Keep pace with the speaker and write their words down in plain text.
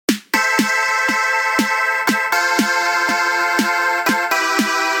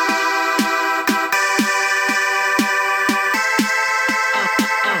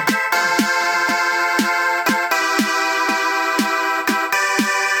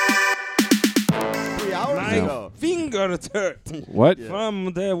gonna turn. What?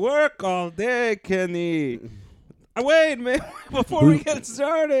 From the work all day, Kenny. Wait, man. Before we get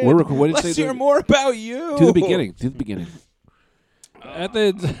started, what did it let's say hear more about you. To the beginning. To the beginning.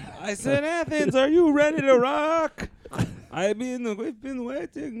 Athens. I said, Athens, are you ready to rock? We've been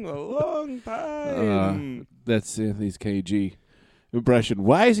waiting a long time. That's Anthony's KG impression.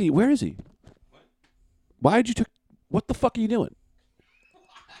 Where is he? Why'd you what the fuck are you doing?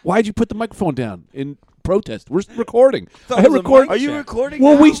 Why'd you put the microphone down in protest? We're recording. Are you recording?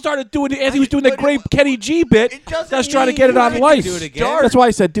 Well, now? we started doing it as he was doing the great Kenny G bit. I was trying to get it on life. Do it again. That's why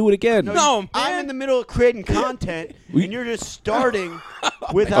I said do it again. No, man. I'm in the middle of creating content, and you're just starting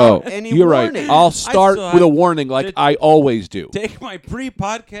without any you're warning. right. I'll start still with a have warning like to I always do. Take my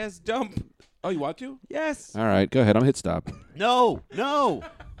pre-podcast dump. Oh, you want to? Yes. All right, go ahead. I'm hit stop. No.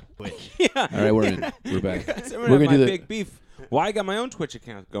 Yeah. All right, we're in. We're back. We're gonna my do the- big beef. Well, I got my own Twitch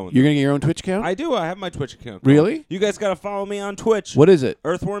account going. You're gonna get your own Twitch account? I do. I have my Twitch account going. Really? You guys got to follow me on Twitch. What is it?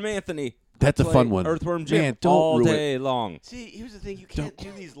 Earthworm Anthony. That's a Play fun one. Earthworm Jim Man, don't all ruin it. day long. See, here's the thing: you can't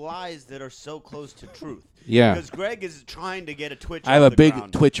do these lies that are so close to truth. Yeah. Because Greg is trying to get a Twitch. I have off a the big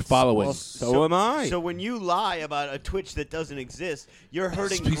ground. Twitch following. Well, so am I. So when you lie about a Twitch that doesn't exist, you're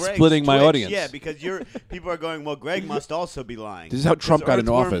hurting Sp- Greg's splitting my Twitch. audience. Yeah, because people are going, well, Greg must also be lying. This is how Trump got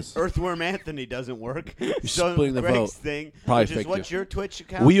into office. Earthworm Anthony doesn't work. So splitting the Greg's vote. thing, Probably which is fake what's news. your Twitch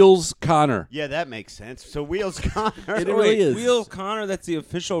account? Wheels Connor. Yeah, that makes sense. So Wheels Connor. It really is. Wheels Connor, that's the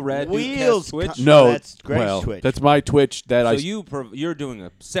official Red Wheels Dude Twitch. Con- No, that's Greg's well, Twitch. that's my Twitch that So I. you're doing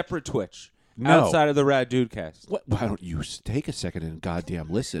a separate Twitch No. outside of the Rad Dudecast. Why don't you take a second and goddamn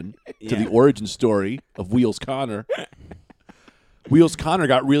listen to Yeah. the origin story of Wheels Connor? Wheels Connor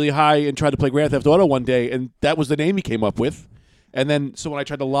got really high and tried to play Grand Theft Auto one day, and that was the name he came up with. And then, so when I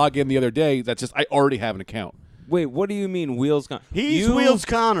tried to log in the other day, that's just I already have an account. Wait, what do you mean Wheels Connor? He's Wheels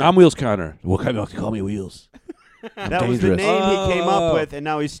Connor. I'm Wheels Connor. What kind of call me Wheels? That was the dangerous. name he came up Oh. with, and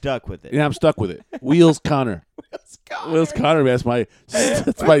now he's stuck with it. Yeah, I'm stuck with it. Wheels Connor. Wheels Connor, man.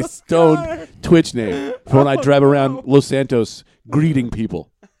 That's my stone Twitch name for when I drive around Los Santos greeting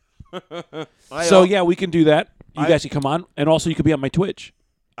people. So yeah, we can do that. You guys can come on, and also you could be on my Twitch.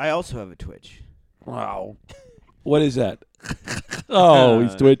 I also have a Twitch. Wow. What is that? Oh,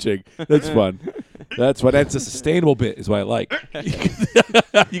 he's twitching. That's fun. That's what. That's a sustainable bit. Is what I like. You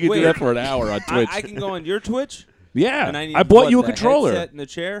can Wait. do that for an hour on Twitch. I can go on your Twitch? Yeah, And I need I bought what, you a the controller. headset and the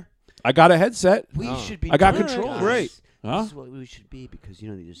chair? I got a headset. We Oh. should be. I got doing control. it, guys. Great. Huh? This is what we should be because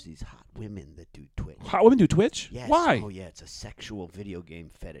there's these hot women that do Twitch. Hot women do Twitch. Yes. Why? Oh yeah, it's a sexual video game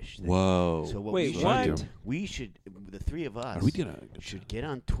fetish thing. Whoa. So what Wait, we should what? do? We should, the three of us, Are we gonna? should get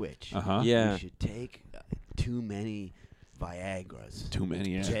on Twitch. Uh-huh. Yeah. We should take too many Viagras. Too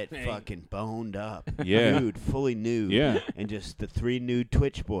many. Yeah. Get fucking boned up. Yeah. Nude, fully nude. Yeah. And just the three nude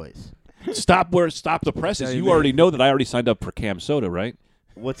Twitch boys. Stop the presses. Yeah, You man. already know that I already signed up for Cam Soda, right?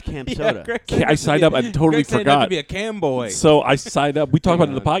 What's Camp Yeah, Soda? Greg Yeah, I signed up. I totally Greg signed up forgot. to be a cam boy. So I signed up. We talked about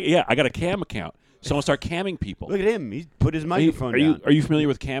it in the podcast. Yeah, I got a Cam account. So I'm gonna start camming people. Look at him. He put his microphone are you down. are you familiar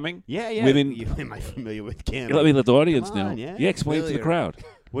with camming? Yeah, yeah. Within- Am I familiar with Cam? Let me let the audience Come on, know. yeah, Explain it to the familiar. crowd.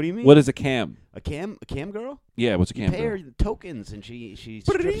 What do you mean? What is a cam? a cam girl? Yeah, what's a You cam? pay her girl? tokens and she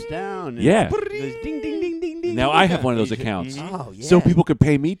strips down. And Yeah. goes ding ding ding ding ding. Now I have one of those accounts. Oh yeah. So people could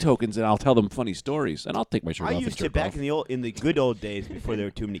pay me tokens, and I'll tell them funny stories, and I'll take my shirt I off. used and to jerk back off. in the good old days before there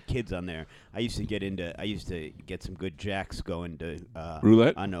were too many kids on there. I used to get some good jacks going to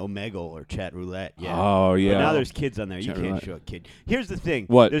Roulette? on Omegle or Chat Roulette. Yeah. Oh yeah. But now there's kids on there. You Chat can't Roulette. show a kid. Here's the thing.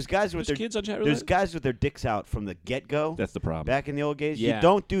 What? There's guys with There's their kids on Chat there's Roulette? guys with their dicks out from the get go. That's the problem. Back in the old days, Yeah. you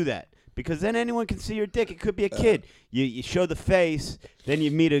don't do that because then anyone can see your dick. It could be a kid. You show the face, then you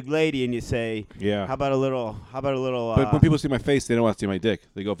meet a lady and you say, Yeah. How about a little? But when people see my face, they don't want to see my dick.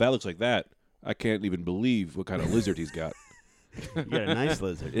 They go, "If that looks like that, I can't even believe what kind of lizard he's got. you got a nice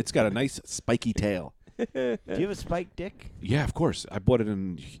lizard. It's got a nice spiky tail." Do you have a spiked dick? Yeah, of course. I bought it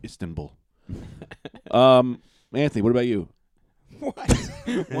in Istanbul. Anthony, what about you? What?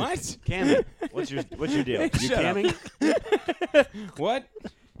 Camming. What's your deal? You Shut up. camming? What?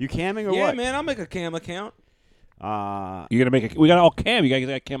 You camming or Yeah, what? man, I'll make a cam account. You're gonna make a. We got all cam. You got to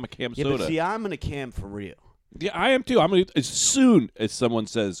get cam Yeah, soda. but see, I'm gonna cam for real. Yeah, I am too. I'm gonna as soon as someone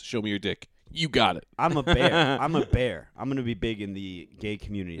says, "Show me your dick," you got it. I'm a bear. I'm a bear. I'm gonna be big in the gay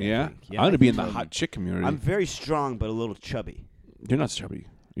community. I Yeah, think. I'm gonna be in the so. hot chick community. I'm very strong, but a little chubby. You're not chubby.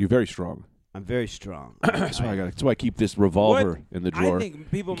 You're very strong. I'm very strong. That's why that's why I keep this revolver in the drawer I think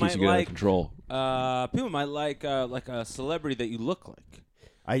people in case might you get out of like. control. People might like a celebrity that you look like.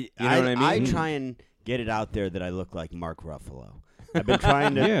 I know what I mean? I try and get it out there that I look like Mark Ruffalo. I've been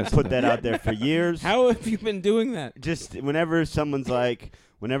trying to Yes. put that out there for years. How have you been doing that? Just whenever someone's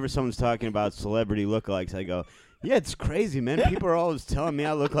talking about celebrity lookalikes, I go, Yeah, it's crazy, man. People are always telling me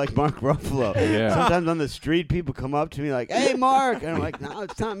I look like Mark Ruffalo. Yeah. Sometimes on the street, people come up to me like, "Hey, Mark," and I'm like, "No,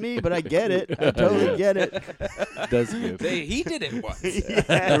 it's not me, but I get it. I totally get it." That's good. He did it once.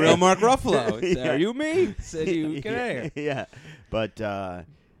 Yeah. The real Mark Ruffalo. He said, Yeah. Are you me? Said you get out of here. Yeah, but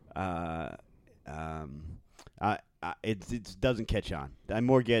it doesn't catch on. I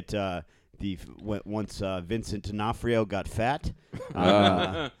more get once Vincent D'Onofrio got fat.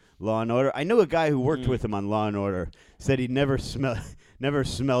 Law and Order. I knew a guy who worked with him on Law and Order. Said he never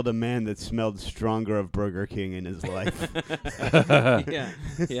smelled a man that smelled stronger of Burger King in his life.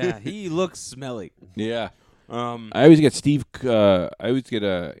 Yeah. He looks smelly. Yeah. I always get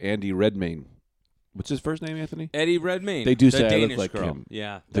Andy Redmayne. What's his first name, Anthony? Eddie Redmayne. They do the say Danish I look like girl. him.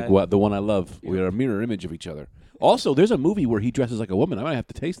 Yeah. The one I love. We are a mirror image of each other. Also, there's a movie where he dresses like a woman. I might have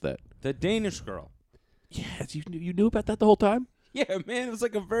to taste that. The Danish Girl. Yes, you knew about that the whole time? Yeah, man, it was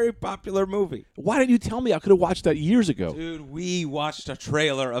like a very popular movie. Why didn't you tell me? I could have watched that years ago. Dude, we watched a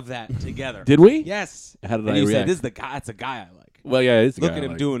trailer of that together. Did we? Yes. How did and I you react? said, "This is the guy. It's a guy I like." Well, yeah, it's the Look guy at I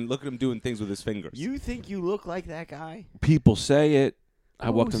him like. look at him doing things with his fingers. You think you look like that guy? People say it. I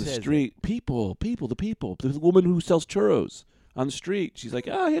Who walked on the says street. People. The woman who sells churros on the street. She's like,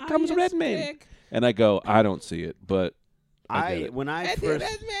 "Oh, here comes Redmayne," and I go, "I don't see it, but I get it." When I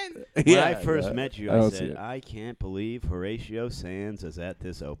first met you, I I don't see said, it. "I can't believe Horatio Sands is at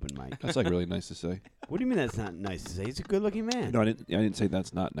this open mic." That's like really nice to say. What do you mean that's not nice to say? He's a good-looking man. No, I didn't say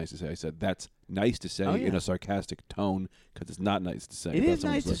that's not nice to say. I said that's nice to say Oh, yeah. in a sarcastic tone because it's not nice to say. It about is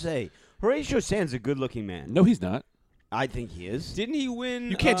someone's nice to lips. say. Horatio Sands is a good-looking man. No, he's not. I think he is. Didn't he win?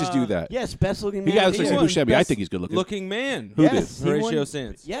 You can't just do that. Yes, best looking He man. got like won Buscemi. I best think he's good looking. Looking man. Who Yes, did? he Horatio won-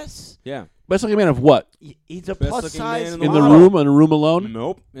 Sands. Yes. Yeah. Best looking man of what? He's a Best plus looking size man In the model. room, on a room alone.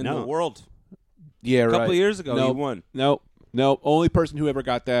 Nope. In No. the world. Yeah, A right. couple of years ago, no, he won. No. Only person who ever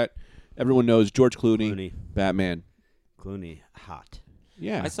got that. Everyone knows George Clooney. Batman. Clooney, hot.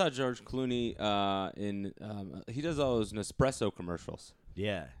 Yeah. I saw George Clooney in. He does all those Nespresso commercials.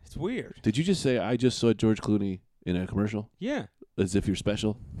 Yeah. It's weird. Did you just say I just saw George Clooney in a commercial? Yeah. As if you're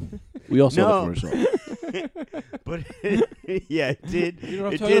special. We all saw No. the commercial. But yeah, it did. You know what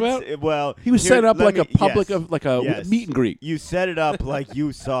I'm it talking did about? Well, He was here, set up let like me- a public yes. of like a Yes. meet and greet. You set it up like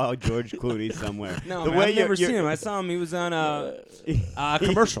you saw George Clooney somewhere. No, the man, way I've never your- seen him. I saw him. He was on a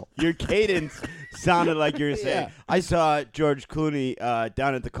commercial. Your cadence sounded like you were saying, Yeah. "I saw George Clooney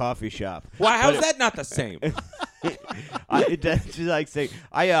down at the coffee shop." Why? How's But that not the same? That's just like saying,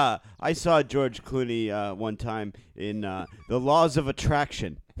 I saw George Clooney one time in The Laws of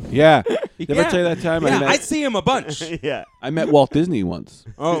Attraction. Yeah. Did I tell you that time? Yeah, I I met, see him a bunch. Yeah. I met Walt Disney once.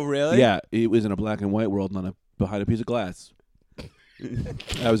 Oh, really? Yeah. It was in a black and white world and behind a piece of glass.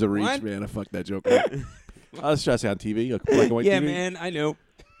 That was a reach, What? man. I fucked that joke up. I was trying to say on TV, black and white Yeah, TV. man. I know.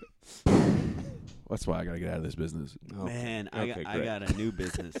 That's why I got to get out of this business. Oh, Man, okay, I great. got a new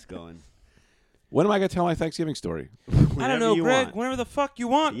business going. When am I going to tell my Thanksgiving story? I don't Whenever know, you Greg. want. Whenever the fuck you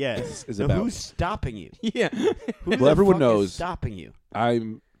want. Yes. is So about. who's stopping you? Yeah. Who the Well, everyone fuck knows. is stopping you.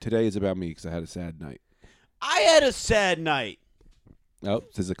 Today is about me because I had a sad night. I had a sad night. Oh,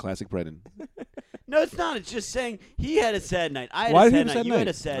 this is a classic Brennan. No, it's not. It's just saying he had a sad night. I had Why a did he sad have a night. sad You had night?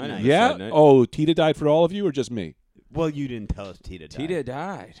 a sad I night. didn't. Yeah? sad night. Oh, Tita died for all of you or just me? Well, you didn't tell us Tita died. Tita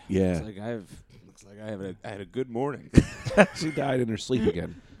died. Yeah. Looks like I had a good morning. She died in her sleep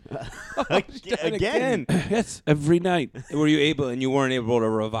again. Again. Yes, every night. Were you able, and you weren't able to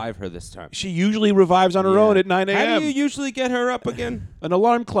revive her this time? She usually revives on her Yeah. own at 9 How a.m. do you usually get her up again? An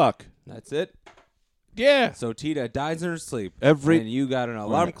alarm clock. That's it. Yeah. So Tita dies in her sleep. Every- and you got an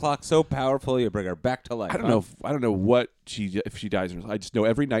alarm Right. clock so powerful you bring her back to life. I don't know. I don't know what if she dies. I just know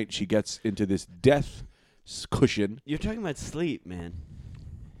every night she gets into this death cushion. You're talking about sleep, man.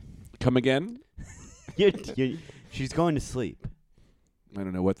 Come again? She's going to sleep. I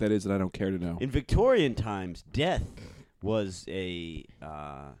don't know what that is, and I don't care to know. In Victorian times, death was they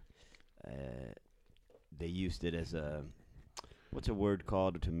used it as a, what's a word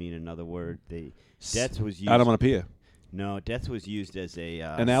called to mean another word? Death was used. Onomatopoeia. No, death was used as a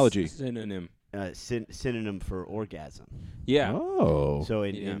Analogy. Synonym. synonym for orgasm. Yeah. Oh. So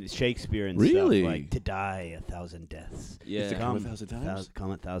Yeah. in Shakespeare and Really? stuff, like to die 1,000 deaths. Yeah. Is it come 1,000 times? Come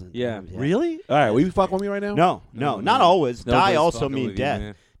 1,000 Yeah. times. Really? All right. Will you fuck with me right now? No, not always. Die Nobody's also fucking mean with you, death.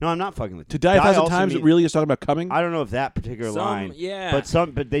 man. No, I'm not fucking with To die 1,000 also times, mean- it really is talking about coming? I don't know if that particular line. Yeah.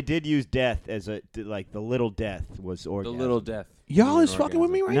 But they did use death as like the little death was the orgasm. little death. Y'all An is fucking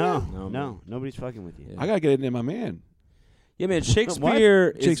with me orgasm. right No, now? No, nobody's fucking with you. Yeah. I got to get into my man. Yeah, man.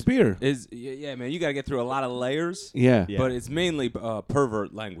 Shakespeare. Shakespeare. Is yeah, man. You got to get through a lot of layers. Yeah. Yeah. But it's mainly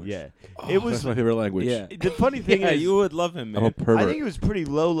pervert language. Yeah, Oh, it was. that's my favorite language. Yeah. The funny thing Yeah, is, you would love him, I'm a man. pervert. I think it was pretty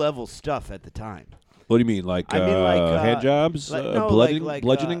low level stuff at the time. What do you mean, like hand jobs,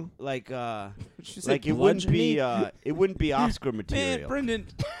 bludgeoning? Like it wouldn't be Oscar material. Man, Brendan.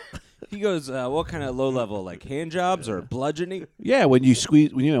 He goes, what kind of low level, like hand jobs or bludgeoning? Yeah, when you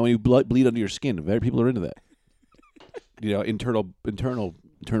squeeze, when you bleed under your skin. Very people are into that.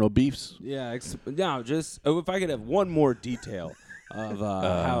 Internal beefs. Yeah, no, just if I could have one more detail of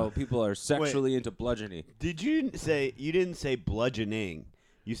how people are sexually into bludgeoning. You didn't say bludgeoning.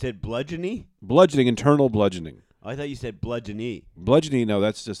 You said bludgeoning? Bludgeoning, internal bludgeoning. I thought you said bludgeoning. Bludgeoning, no,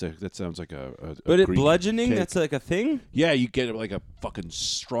 that sounds like a But Greek bludgeoning, cake. That's like a thing? Yeah, you get like a fucking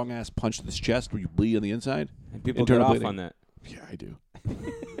strong ass punch to the chest where you bleed on the inside. And people get off on that. Yeah, I do.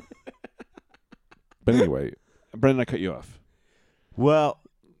 But anyway, Brendan, I cut you off. Well,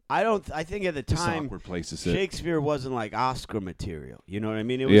 I think at the time awkward place to sit. Shakespeare wasn't like Oscar material. You know what I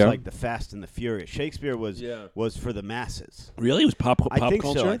mean? It was like the Fast and the Furious. Shakespeare was for the masses. Really? It was pop I think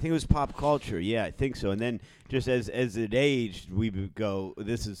culture? so. I think it was pop culture. Yeah, I think so. And then just as it aged, we would go,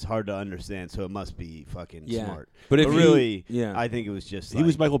 this is hard to understand, so it must be fucking smart. But really, I think it was just he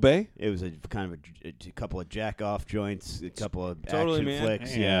was Michael Bay? It was a kind of a couple of jack-off joints, a couple of Totally, action man.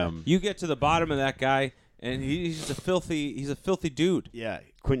 flicks. Damn. Yeah. You get to the bottom of that guy, and he's just he's a filthy dude. Yeah,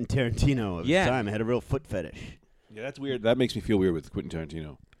 Quentin Tarantino of his time had a real foot fetish. Yeah, that's weird. That makes me feel weird with Quentin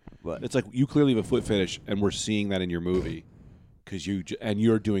Tarantino. What? It's like you clearly have a foot fetish, and we're seeing that in your movie because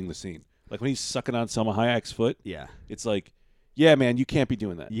you're doing the scene. Like when he's sucking on Salma Hayek's foot. Yeah. It's like, yeah, man, you can't be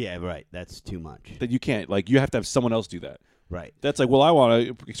doing that. Yeah, right. That's too much. That you can't. Like you have to have someone else do that. Right. That's like, well, I want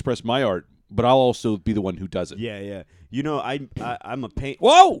to express my art, but I'll also be the one who does it. Yeah, yeah. You know, I'm a paint.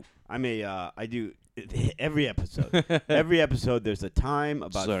 Whoa! I do every episode. Every episode, there's a time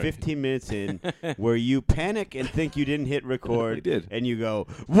about 15 minutes in where you panic and think you didn't hit record. I did. And you go,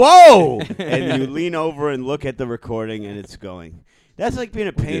 whoa! And you lean over and look at the recording, and it's going. That's like being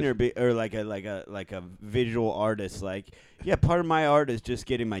a painter or like a visual artist. Like, yeah, part of my art is just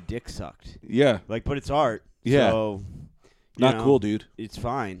getting my dick sucked. Yeah. Like, but it's art. Yeah. So, Not cool, dude. It's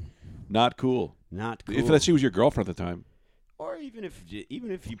fine. Not cool. Not cool. If she was your girlfriend at the time. Or even if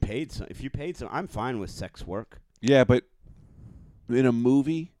you paid some, I'm fine with sex work. Yeah, but in a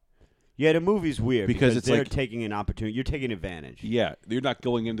movie. Yeah, the movie's weird because it's they're like taking an opportunity. You're taking advantage. Yeah, you're not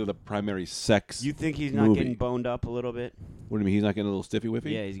going into the primary sex. You think he's not getting boned up a little bit? What do you mean? He's not getting a little stiffy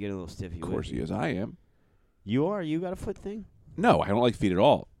whiffy? Yeah, he's getting a little stiffy. Of course he is. I am. You are. You got a foot thing? No, I don't like feet at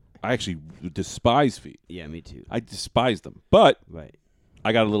all. I actually despise feet. Yeah, me too. I despise them. But right.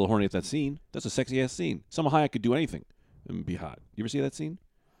 I got a little horny at that scene. That's a sexy ass scene. Salma Hayek could do anything and be hot. You ever see that scene?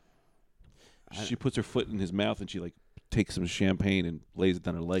 She puts her foot in his mouth and she like takes some champagne and lays it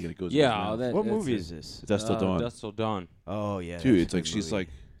down her leg and it goes. Yeah, in his mouth. What movie is this? Dust Till Dawn. Dust Till Dawn. Oh yeah, dude, it's like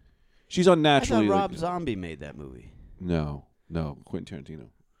she's unnaturally. I thought Rob Zombie made that movie. No, Quentin Tarantino.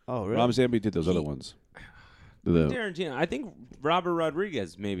 Oh really? Rob Zombie did those other ones. Tarantino. I think Robert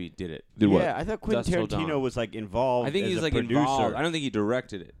Rodriguez maybe did it. Did what? Yeah, I thought Quentin Tarantino was like involved. I think as he's like producer. involved. I don't think he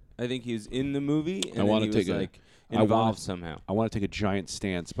directed it. I think he was in the movie. And I want to take involved somehow. I want to take a giant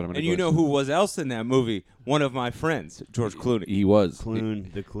stance, but I'm going to. And you know who was else in that movie? One of my friends, George Clooney. He was.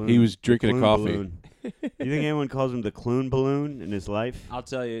 The Clune. He was drinking a coffee. Balloon. You think anyone calls him the Clune balloon in his life? I'll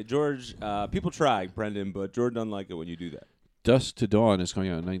tell you, George. People try, Brendan, but George doesn't like it when you do that. Dust to Dawn is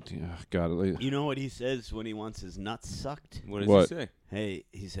coming out in 19. Oh, God. You know what he says when he wants his nuts sucked? What does he say? Hey,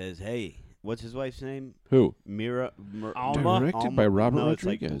 he says, hey. What's his wife's name? Who? Alma? Directed by Robert no,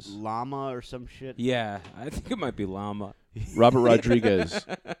 Rodriguez. It's like Llama or some shit. Yeah, I think it might be Llama. Robert Rodriguez.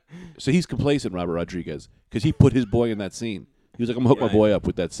 So he's complacent, Robert Rodriguez, because he put his boy in that scene. He was like, I'm going to hook my boy up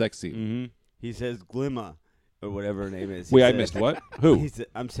with that sex scene. Mm-hmm. He says Glimma, or whatever her name is. Wait, I missed what? Who?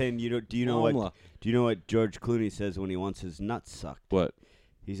 I'm saying, do you know what George Clooney says when he wants his nuts sucked? What?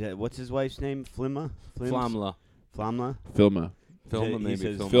 He said, what's his wife's name? Flimla? Flamla. Flamla? Filma. Filma, maybe. He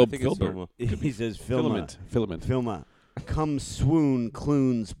says, Filma. He says, Filament. Filament. Come swoon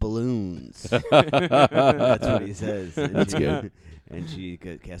Clune's balloons. That's what he says. And That's good. And she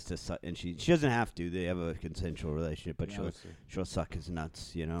has to suck, and she doesn't have to. They have a consensual relationship, but she'll suck his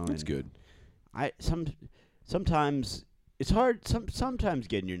nuts, you know. That's good. Sometimes it's hard. Sometimes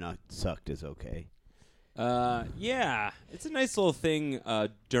getting your nuts sucked is okay. Yeah, it's a nice little thing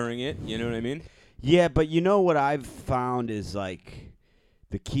during it. You know what I mean? Yeah, but you know what I've found is like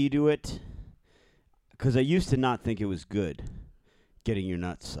the key to it. Because I used to not think it was good getting your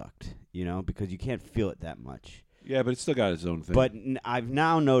nuts sucked, you know, because you can't feel it that much. Yeah, but it's still got its own thing. But I've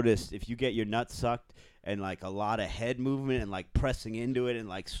now noticed if you get your nuts sucked and like a lot of head movement and like pressing into it and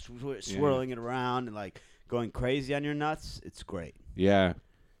like swirling it around and like going crazy on your nuts, it's great. Yeah,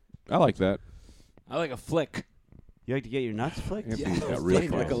 I like that. I like a flick. You like to get your nuts flicked? Anthony's got real like a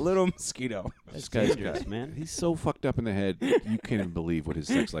problems. little mosquito. That's This guy's dangerous, got- man. He's so fucked up in the head. You can't even believe what his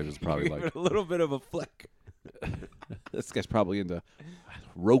sex life is probably Give like. it a little bit of a flick. This guy's probably into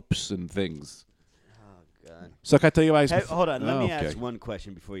ropes and things. Oh God. So can I tell you guys? Hey, hold on. Let me okay. ask one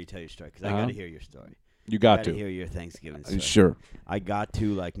question before you tell your story, because I Uh-huh. got to hear your story. You got Gotta to. hear your Thanksgiving story. Sure. I got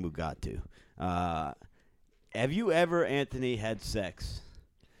to like Mugatu. Have you ever, Anthony, had sex?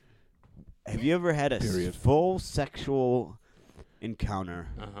 Have you ever had a Period. full sexual encounter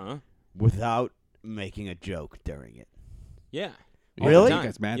Uh-huh. without making a joke during it? Yeah. Really? You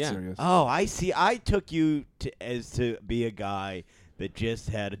guys mad Yeah. serious. Oh, I see. I took you to be a guy that just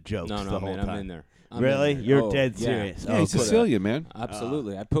had a joke No, the no, whole man, time. I'm in there. I'm Really? in there. You're Oh, dead yeah. serious. Yeah, Oh, he's put a- Sicilian, man.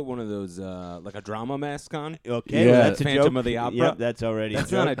 Absolutely. I put one of those, like a drama mask on. Okay, Yeah. well, that's a Phantom joke. of the Opera. Yep, that's already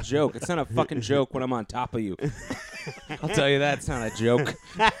That's a not joke. a joke. It's not a fucking joke when I'm on top of you. I'll tell you that. It's not a joke.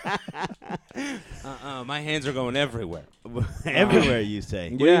 My hands are going everywhere. Everywhere, you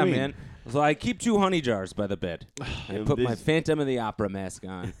say. Yeah, man. So I keep 2 honey jars by the bed. I put my This- Phantom of the Opera mask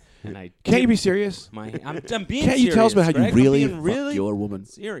on, and I Can't you dip be serious? I'm being Can't you tell us serious, about how you Greg. I'm really being fucked really your woman?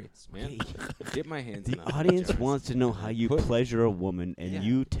 serious, man. I dip my hands in The the audience jars. wants to know how you Put- pleasure a woman, and Yeah.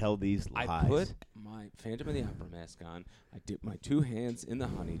 you tell these lies. I put my Phantom of the Opera mask on. I dip my 2 hands in the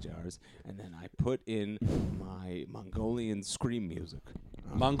honey jars, and then I put in my Mongolian scream music.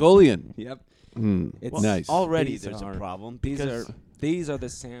 Mongolian. Yep. It's It's nice. Already, These there's are- a problem. These are the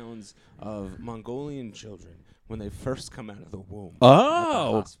sounds of Mongolian children when they first come out of the womb at the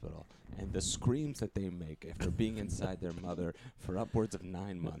Oh. hospital, and the screams that they make after being inside their mother for upwards of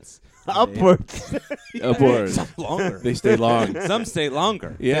 9 months. And upwards. Upwards. Some longer. They stay long. Some stay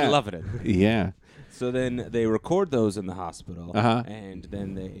longer. Yeah. They love it. Yeah. So then they record those in the hospital, Uh-huh. and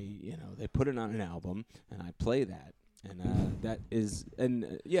then they put it on an album, and I play that, and that is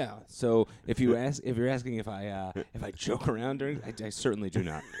yeah. So if you're asking if I joke around during, I certainly do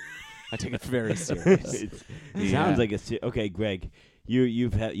not. I take it very serious. It sounds like okay, Greg.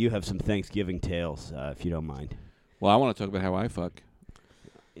 You have some Thanksgiving tales, if you don't mind. Well, I want to talk about how I fuck.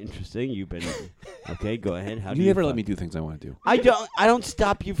 Interesting. You've been okay. Go ahead. How do You you never let fuck? me do things I want to do. I don't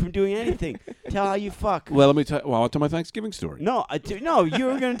stop you from doing anything. Tell how you fuck. Well, let me tell. Well, I'll tell my Thanksgiving story. No, no. You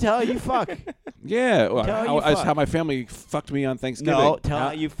were gonna tell how you fuck. Yeah, well, Tell how you how fuck. my family fucked me on Thanksgiving. No, tell How-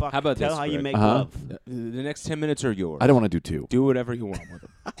 how you fuck. how about tell this, how you Greg? make Uh-huh. love. The next 10 minutes are yours. I don't want to do 2. Do whatever you want with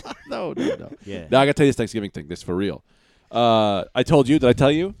them. No. Yeah. No, I got to tell you this Thanksgiving thing. This for real. I told you. Did I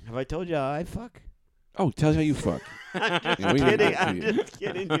tell you? Have I told you how I fuck? Oh, tell us how you fuck. Yeah, we didn't Kidding. get to I'm you. just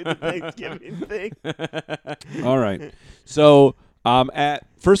kidding. Do the Thanksgiving thing. All right. So,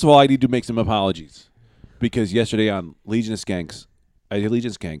 first of all, I need to make some apologies because yesterday on Legion of Skanks, I did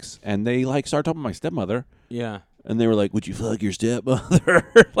Legion of Skanks, and they started talking about my stepmother, Yeah. and they were like, "Would you fuck your stepmother?"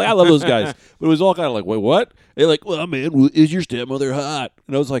 Like, I love those guys, but it was all kind of like, "Wait, what?" They're like, "Well, man, is your stepmother hot?"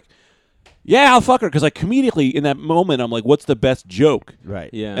 And I was like, "Yeah, I'll fuck her," because comedically in that moment, I'm like, "What's the best joke?" Right.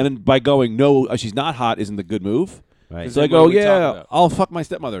 Yeah. And then by going, "No, she's not hot," isn't the good move. Right. It's Then like, what oh do we talk yeah, about? I'll fuck my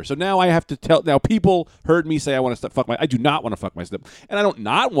stepmother. So now I have to tell. Now people heard me say I want to fuck my. I do not want to fuck my step, and I don't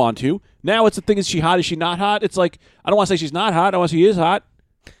not want to. Now it's the thing: is she hot? Is she not hot? It's like I don't want to say she's not hot. I want to say she is hot.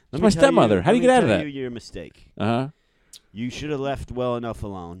 It's my stepmother. How do you get out of Let that? me tell you your mistake. Uh huh. You should have left well enough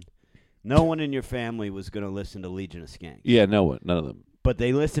alone. No one in your family was going to listen to Legion of Skanks. Yeah, no one, none of them. But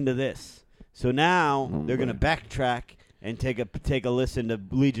they listened to this. So now Oh, they're going to boy. backtrack and take a listen to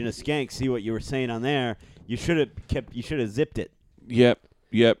Legion of Skanks, see what you were saying on there. You should have zipped it. Yep.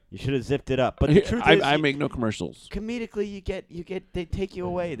 You should have zipped it up. But the truth is I make no commercials. comedically you get they take you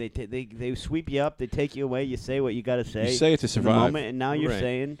away. They sweep you up, they take you away, you say what you got to say. You say it to in the survive. moment, and now you're Right.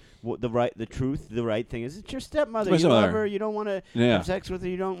 saying the right thing is it's your stepmother. My You love stepmother. her. You don't want to Yeah. have sex with her.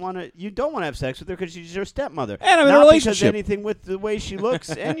 You don't want to have sex with her because she's your stepmother. And I'm in a Not relationship. because anything with the way she looks,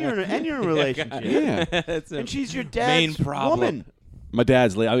 and you're in a relationship. Yeah. That's a And she's your main dad's problem. woman. My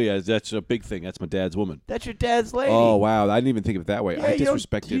dad's lady. Oh yeah, that's a big thing. That's my dad's woman. That's your dad's lady. Oh wow, I didn't even think of it that way. Yeah, I you don't-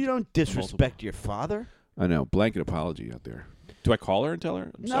 disrespected. You don't disrespect your father. I know. Blanket apology out there. Do I call her and tell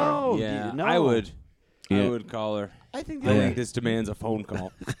her? I'm sorry. No. Yeah, no. I would. Yeah. I would call her. I think I the Yeah. think this demands a phone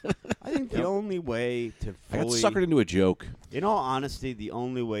call. I think the only way to I got fully, suckered into a joke. in all honesty, the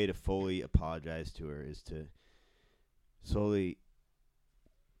only way to fully apologize to her is to slowly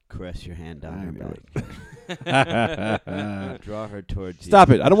caress your hand down I her knew back. Draw her towards Stop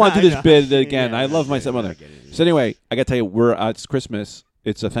you. it. I don't want to do this know. bit again. Yeah, I love my okay, stepmother. I get it. So anyway, I got to tell you, we're it's Christmas.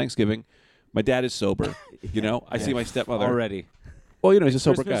 It's a Thanksgiving. My dad is sober. You know, I see my stepmother. Already. Well, he's a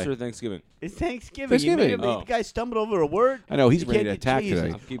sober Christmas guy. or Thanksgiving? It's Thanksgiving. Thanksgiving. You made Oh. the guy stumbled over a word. I know, he's You ready can't to get attack Jesus.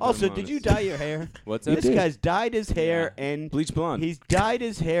 today. I'll keep Also, them did you honest. dye your hair? What's You that? This did. guy's dyed his hair and Bleach blonde. he's dyed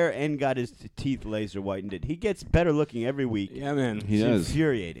his hair and got his teeth laser whitened. He gets better looking every week. Yeah, man. He It's does.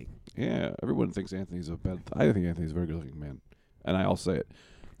 infuriating. Yeah, everyone thinks Anthony's a bad. I think Anthony's a very good-looking man, and I'll say it.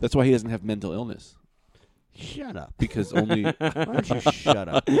 That's why he doesn't have mental illness, Shut up. because only Why don't you shut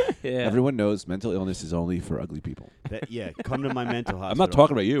up? Yeah. everyone knows mental illness is only for ugly people. Come to my mental hospital. I'm not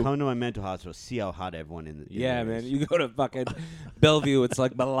talking about you. Come to my mental hospital. See how hot everyone in the Yeah, there man. is. You go to fucking Bellevue, it's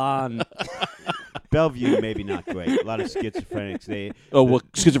like Milan. Bellevue, maybe not great. A lot of schizophrenics. Oh, well,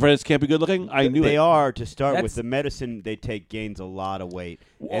 schizophrenics can't be good-looking? I knew They it. are to start That's- with. The medicine they take gains a lot of weight,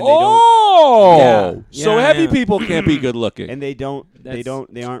 and Oh! Yeah. So Yeah, heavy yeah. people can't be good-looking. they don't. That's-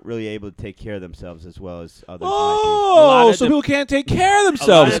 They aren't really able to take care of themselves as well as others might Oh, lot of so people can't take care of A lot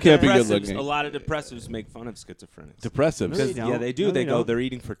themselves, of can't be depressives- good-looking. A lot of depressives make fun of schizophrenics. Depressives. Really? Yeah, they do. No, they they go, don't. they're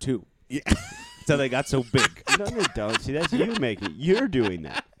eating for two. So they got so big. be. No, they don't. See, that's you making. You're doing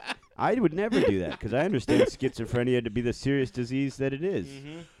that. I would never do that because I understand schizophrenia to be the serious disease that it is.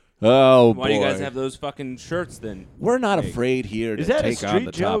 Oh, Why boy. do you guys have those fucking shirts then? We're not Hey. afraid here to Is that a take on street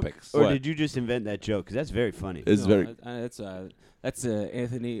the joke, topics. or What? did you just invent that joke? Because that's very funny. It's very. That's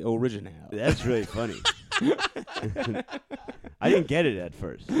Anthony Original. That's really funny. I didn't get it at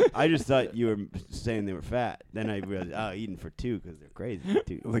first. I just thought you were saying they were fat. Then I realized, eating for two because they're crazy.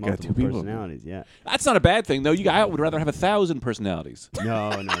 They got Multiple two people. personalities. Yeah. That's not a bad thing, though. I would rather have 1,000 personalities. No.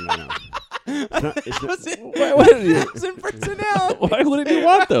 It's not, Thousand personality. Why wouldn't you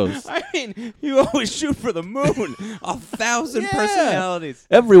want those? I mean, you always shoot for the moon. 1,000 Yeah. personalities.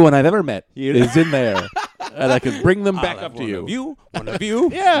 Everyone I've ever met is in there, and I can bring them back I'll up have to one you. of you, one of you,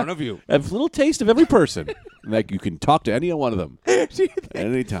 Yeah. one of you. I have a little taste of every person. Like you can talk to any one of them at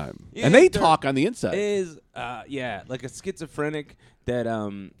any time, Yeah, and they they're- talk on the inside. Is like a schizophrenic that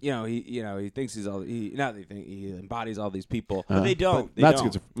he thinks he's all he embodies all these people. but they don't. They Not don't.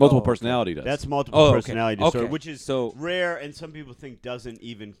 multiple Oh, okay. personality does. That's multiple Oh, okay. personality disorder, Okay. which is So- rare, and some people think doesn't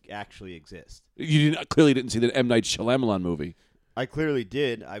even actually exist. You clearly didn't see the M. Night Shyamalan movie. I clearly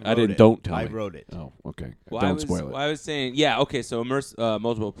did. I I didn't. It. Don't tell I me. wrote it. Oh, okay. Well, Don't spoil it. I was saying, yeah, okay. So a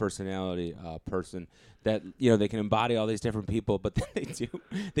multiple personality person that they can embody all these different people, but then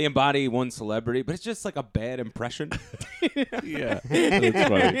they embody one celebrity, but it's just like a bad impression. Yeah, that's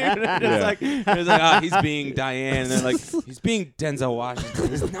funny. It's like he's being Diane, and then like he's being Denzel Washington.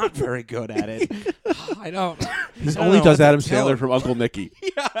 He's not very good at it. I don't. He I don't only know does what to Adam tell Sandler him. from Uncle Nicky.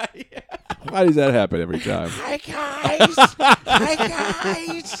 Yeah. Why does that happen every time? Hi guys. Hi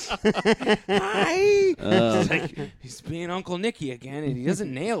guys. Hi. It's like, he's being Uncle Nicky again, and he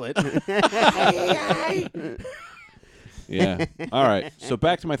doesn't nail it. Hi. Yeah. All right. So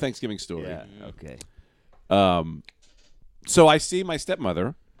back to my Thanksgiving story. Yeah. Okay. So I see my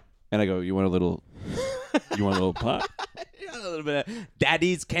stepmother, and I go, "You want a little pot?" A little bit of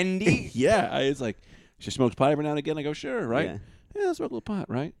daddy's candy. Yeah. It's like she smokes pot every now and again. I go, "Sure, right? Yeah. Yeah, let's smoke a little pot,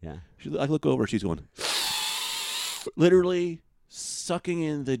 right?" Yeah. I look over. She's going, literally sucking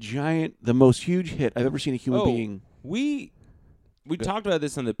in the most huge hit I've ever seen a human being. We talked about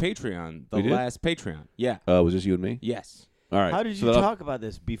this on the Patreon, the We did? last Patreon. Yeah. Was this you and me? Yes. All right. How did So you then talk about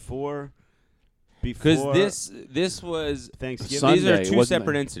this before? Because this was Thanksgiving. Sunday, these are two wasn't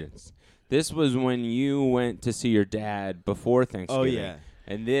separate it? incidents. This was when you went to see your dad before Thanksgiving. Oh yeah.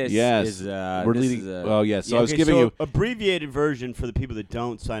 And this Yes. is We're this leading. is a- Oh, yes. So Yeah, I was okay, giving so you. abbreviated version for the people that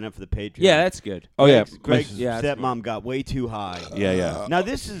don't sign up for the Patreon. yeah, that's good. Oh, yeah. Greg's Yeah, that's stepmom got way too high. Yeah, yeah. Now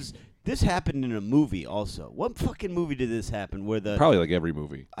this happened in a movie also. What fucking movie did this happen? Where the Probably like every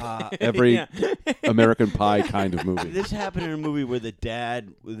movie. every Every American Pie kind of movie. this happened in a movie where the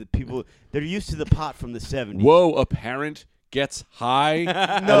dad, with the people, they're used to the pot from the 70s. Whoa, a parent gets high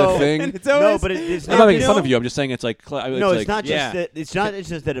at No. a thing. It's No, always- but it's I'm not. not making fun no, of you. I'm just saying it's like. No, it's like, not just Yeah. that. It's not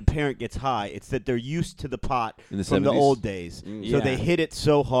just that a parent gets high. It's that they're used to the pot In the from the 70s? old days, so Yeah. they hit it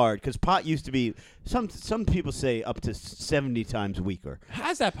so hard. Because pot used to be some people say up to 70 times weaker.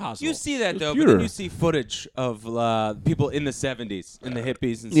 How's that possible? You see that It's though, but pure. then you see footage of people in the 70s, in the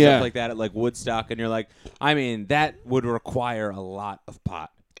hippies and Yeah. stuff like that at like Woodstock, and you're like, I mean, that would require a lot of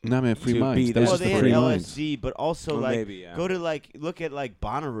pot. No, man, free to minds. be That was that- Well, just they the had free LSD, minds. but also Well, like maybe, yeah. go to look at like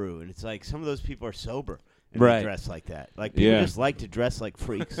Bonnaroo, and it's like some of those people are sober and Right. they dress like that. Like people Yeah. just like to dress like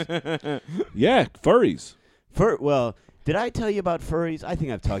freaks. Yeah, furries. Well, did I tell you about furries? I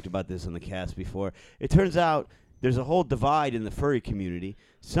think I've talked about this on the cast before. It turns out there's a whole divide in the furry community.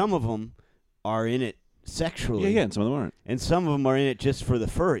 Some of them are in it sexually, Yeah, and some of them aren't. and some of them are in it just for the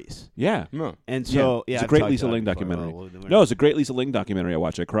furries. Yeah. No. And so, It's a I've great talked Lisa about it Ling before. documentary. Well, we're No, not- it's a great Lisa Ling documentary I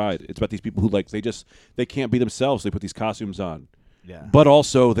watched. I cried. It's about these people who they can't be themselves. They put these costumes on, Yeah. But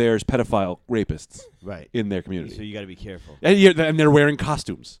also, there's pedophile rapists Right. in their community, So you got to be careful. and they're wearing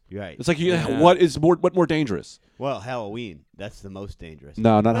costumes. Right. It's like, Yeah. what more dangerous? Well, Halloween. That's the most dangerous.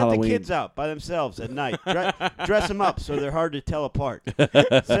 No, not Let Halloween. the kids out by themselves at night. Dress them up so they're hard to tell apart.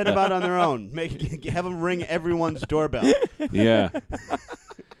 Send them out on their own. Have them ring everyone's doorbell. Yeah.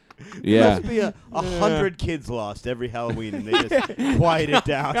 Yeah. Must be 100 kids lost every Halloween, and they just quiet it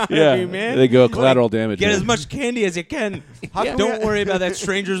down. Yeah. man. They go collateral damage. Get man. as much candy as you can. How Don't worry about that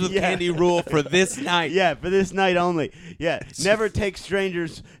strangers with Yeah. candy rule for this night. Yeah, for this night only. Yeah, never take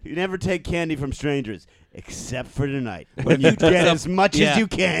strangers. You never take candy from strangers, except for tonight. When you get as much Yeah. as you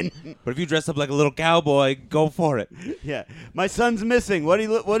can. But if you dress up like a little cowboy, go for it. Yeah, my son's missing. What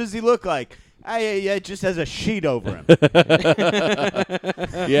does he look like? It just has a sheet over him.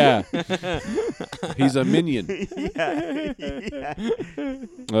 Yeah. He's a minion. yeah.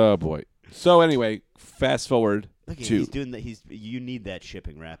 Oh boy. So anyway, fast forward Look, to. he's doing that. You need that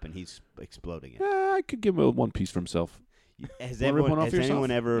shipping wrap, and he's exploding it. I could give him one piece for himself. Has Wanna rip one off yourself?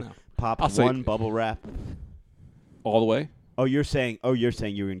 anyone ever No. popped I'll say- one bubble wrap? All the way? Oh, you're saying you were going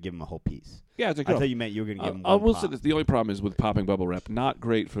to give him a whole piece. Yeah, it's like, I thought you meant you were going to give him I one will pop. say this. The only problem is with popping bubble wrap, not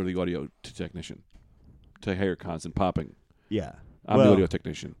great for the audio technician to hear constant popping. Yeah. I'm the audio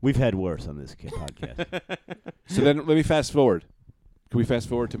technician. We've had worse on this podcast. So then let me fast forward. Can we fast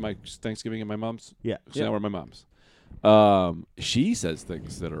forward to my Thanksgiving at my mom's? Yeah. So now we're at my mom's. She says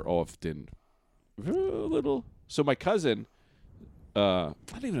things that are often a little. So my cousin, I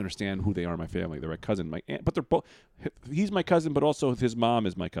don't even understand who they are in my family. They're my cousin, my aunt, but they're both. He's my cousin, but also his mom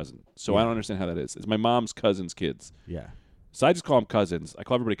is my cousin. So I Yeah. don't understand how that is. It's my mom's cousin's kids. Yeah. So I just call them cousins. I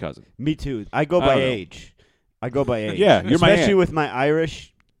call everybody cousin. Me too. I go I by don't know. age. I go by age. Yeah, you're my especially aunt. with my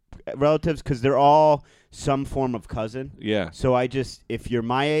Irish relatives because they're all some form of cousin. Yeah. So if you're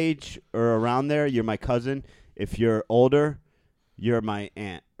my age or around there, you're my cousin. If you're older, you're my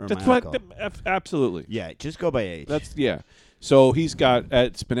aunt or That's my what. uncle. Absolutely. Yeah, just go by age. That's yeah. So he's got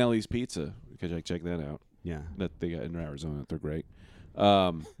at Spinelli's Pizza. Because I check that out. yeah. That they got in Arizona. They're great.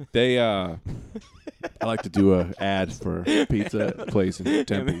 They I like to do a ad for a pizza place in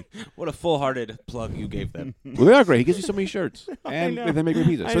Tempe. What a full-hearted plug you gave them. Well, they are great. He gives you so many shirts, and know. they make great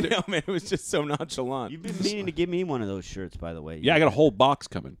pizza. I So know, man. It was just so nonchalant. You've been meaning to give me one of those shirts, by the way. yeah, I got a whole box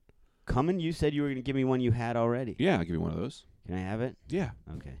coming. Coming? You said you were going to give me one you had already. Yeah, I'll give you one of those. Can I have it? Yeah.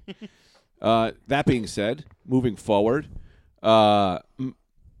 Okay. That being said, moving forward,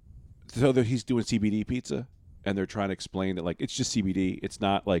 so that he's doing CBD pizza, and they're trying to explain that like it's just CBD, it's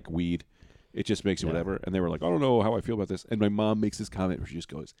not like weed, it just makes you Yeah. whatever. And they were like, I don't know how I feel about this. And my mom makes this comment where she just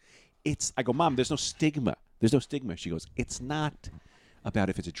goes, I go, Mom, there's no stigma. There's no stigma. She goes, it's not about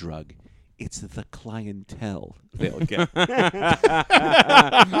if it's a drug. It's the clientele they'll get. And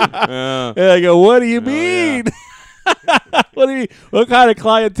I go, what do you mean? What do you mean? What kind of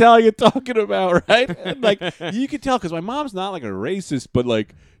clientele are you talking about, right? And like you can tell because my mom's not like a racist, but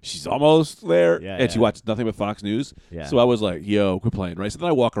like she's almost there, Yeah, and she yeah. watches nothing but Fox News. Yeah. So I was like, "Yo, quit playing," right? So then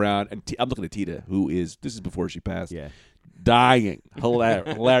I walk around, and I'm looking at Tita, who is this is before she passed, Yeah. dying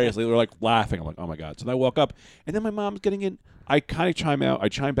hilariously. They're like laughing. I'm like, "Oh my god!" So then I walk up, and then my mom's getting in. I kind of chime out. I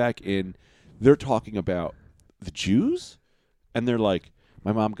chime back in. They're talking about the Jews, and they're like,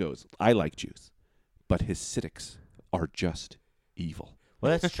 my mom goes, "I like Jews, but Hasidics are just evil."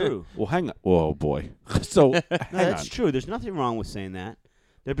 Well, that's true. Well, hang on. Oh boy. So No, hang that's on. true. There's nothing wrong with saying that.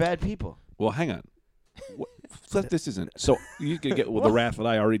 They're bad people. Well, hang on. So this isn't. So you can get the wrath that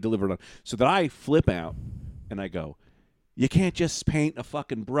I already delivered on. So that I flip out and I go, you can't just paint a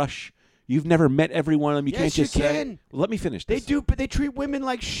fucking brush. You've never met every one of them. You Yes, can't just you say. can. Well, let me finish. They This. do, but they treat women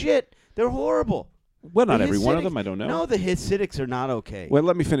like shit. They're horrible. Well, not The every one of Hasidics- them. I don't know. No, the Hasidics are not okay. Well,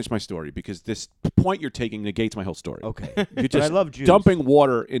 let me finish my story because this point you're taking negates my whole story. Okay. You're But just I love Jews. dumping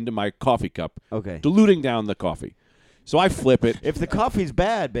water into my coffee cup, Okay. diluting down the coffee. So I flip it. If the coffee's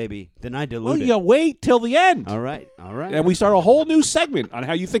bad, baby, then I dilute Well, it. you wait till the end. All right. All right. And we start a whole new segment on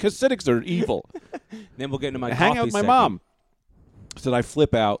how you think Hasidics are evil. Then we'll get into my Hang coffee out with my segment. mom. So I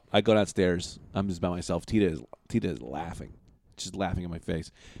flip out. I go downstairs. I'm just by myself. Tita is laughing. She's laughing in my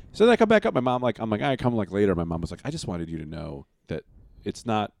face. So then I come back up. I'm like, I come like later. My mom was like, I just wanted you to know that it's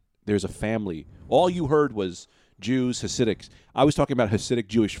not. There's a family. All you heard was Jews, Hasidics. I was talking about Hasidic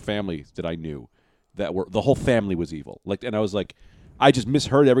Jewish families that I knew that were the whole family was evil. Like, and I was like, I just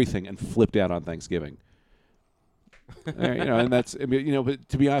misheard everything and flipped out on Thanksgiving. And that's, but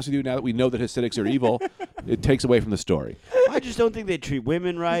to be honest with you, now that we know that Hasidics are evil, it takes away from the story. I just don't think they treat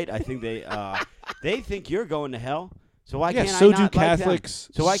women right. I think they think you're going to hell. So why Yeah, can't so I do not Catholics.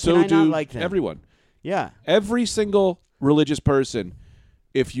 Like them? So why so can I do not like them? everyone. Yeah. Every single religious person,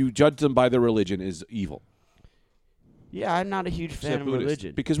 if you judge them by their religion, is evil. Yeah, I'm not a huge fan Except of Buddhist.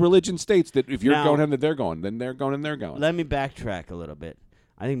 religion. Because religion states that if you're Now- going and they're going, then they're going and they're going. Let me backtrack a little bit.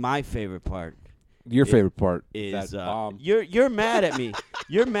 I think my favorite part Your favorite part is that bomb. you're mad at me.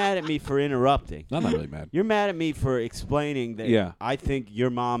 You're mad at me for interrupting. I'm not really mad. You're mad at me for explaining that Yeah. I think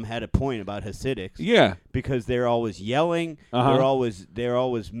your mom had a point about Hasidics Yeah. because they're always yelling, Uh-huh. they're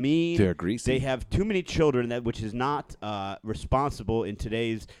always mean. They're greasy. They have too many children, which is not responsible in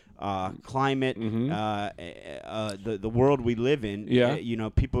today's climate, the world we live in. Yeah.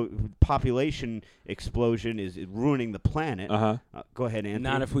 Population explosion is ruining the planet. Uh-huh. Go ahead, Anthony.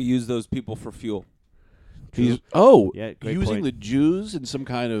 Not if we use those people for fuel. Yeah, great using point. the Jews in some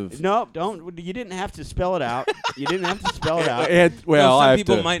kind of. No, don't. You didn't have to spell it out. You didn't have to spell it out. Well, some I have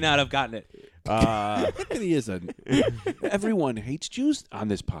people to. might not have gotten it. Anthony is a. Everyone hates Jews on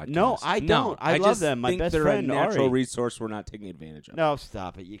this podcast. No, I don't. I love just them. My think best they're friend a natural Ari. resource we're not taking advantage of. No,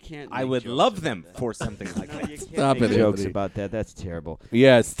 stop it. You can't. I make would jokes love about them that. for something like No, that. you can't Stop make it, jokes Anthony. about that. That's terrible.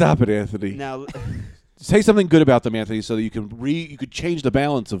 Yeah, stop it, Anthony. Now, Say something good about them, Anthony, so that you could change the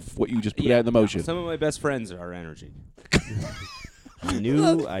balance of what you just put out in the motion. Some of my best friends are energy. I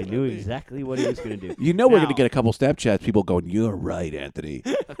knew exactly what he was going to do. You know we're Now- going to get a couple Snapchats, people going, "You're right, Anthony."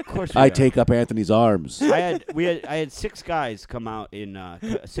 Of course, we I are. take up Anthony's arms. I had 6 guys come out in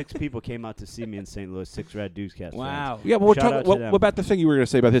 6 people came out to see me in St. Louis. 6 Rad Newscast. Wow. Yeah, but we're Shout out talking. to What them. about the thing you were going to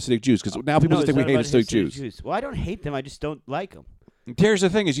say about Hasidic Jews? Because now people No, just think it's we not hate about Hasidic Hasidic Jews. Well, I don't hate them. I just don't like them. Here's the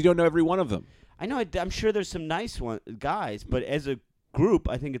thing: is you don't know every one of them. I know. I'm sure there's some nice guys, but as a group,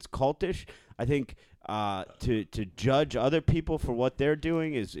 I think it's cultish. I think to judge other people for what they're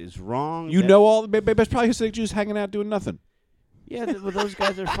doing is wrong. You know all. There's probably Hasidic Jews hanging out doing nothing. Yeah, well, those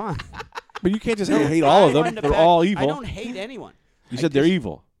guys are fun. But you can't just hate all of them. They're all evil. I don't hate anyone. You I said they're just-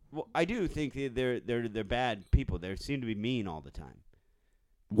 evil. Well, I do think they're bad people. They seem to be mean all the time.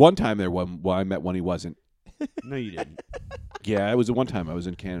 One time there, I met one he wasn't. No, you didn't. Yeah, it was the one time I was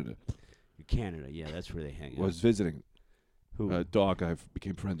in Canada. Canada, yeah, that's where they hang out. Was visiting Who? a dog I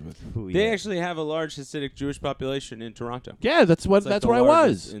became friends with. Who? They Yeah. actually have a large Hasidic Jewish population in Toronto. Yeah, that's what. It's like that's the where I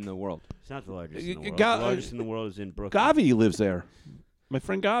largest was. in the world. It's not the largest in the world. Ga- The largest in the world is in Brooklyn. Gavi lives there. My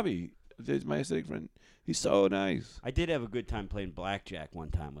friend Gavi is my Hasidic friend. He's so nice. I did have a good time playing blackjack one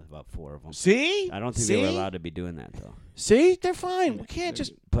time with about 4 of them. See? I don't think they were allowed to be doing that though. See? They're fine. We can't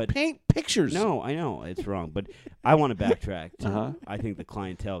just But paint pictures. no, I know it's wrong, but I want to backtrack. To, Uh-huh. I think the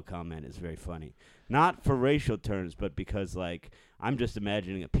clientele comment is very funny, not for racial terms, but because I'm just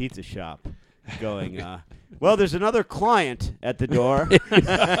imagining a pizza shop going, well, there's another client at the door.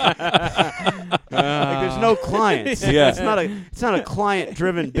 There's no clients. Yeah. It's not a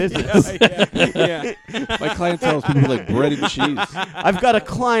client-driven business. Yeah. My clientele is people who like bread and cheese. I've got a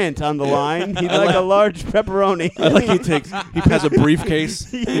client on the line. He'd like a large pepperoni. I like he has a briefcase.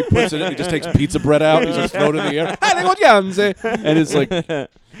 He puts it in. He just takes pizza bread out. He's just throwing it in the air. And it's like,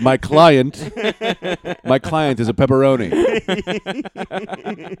 my client is a pepperoni.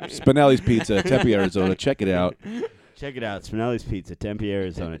 Spinelli's Pizza, Tempe, Arizona. Check it out. Check it out. Spinelli's Pizza, Tempe,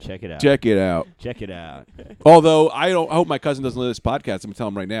 Arizona. Check it out. Check it out. Check it out. Although I hope my cousin doesn't listen to this podcast. I'm gonna tell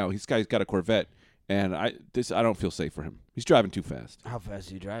him right now. He's got a Corvette, and I don't feel safe for him. He's driving too fast. How fast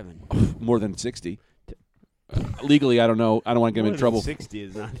are you driving? More than 60. Legally, I don't know. I don't want to get him in trouble. 60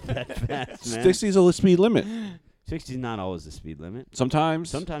 is not that fast, man. 60 is the speed limit. 60 is not always the speed limit. Sometimes.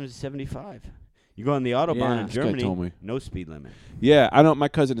 Sometimes it's 75. You go on the Autobahn Yeah. in This guy Germany, told me. no speed limit. Yeah, I don't. My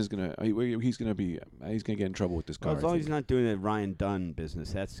cousin is gonna. He's gonna get in trouble with this car. Well, as long as he's not doing that Ryan Dunn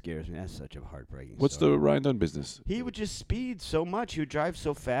business, that scares me. That's such a heartbreaking What's story. the Ryan Dunn business? He would just speed so much. He would drive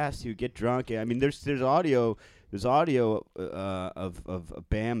so fast. He would get drunk. I mean, there's audio. There's audio of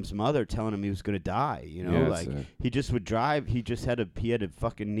Bam's mother telling him he was going to die. You know, Yeah, like it's, he just would drive. He had a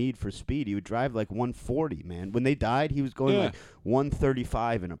fucking need for speed. He would drive like 140. Man, when they died, he was going Yeah. like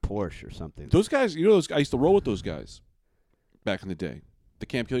 135 in a Porsche or something. Those guys, I used to roll with those guys back in the day. The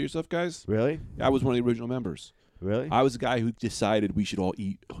Camp Kill Yourself guys. Really? I was one of the original members. Really? I was the guy who decided we should all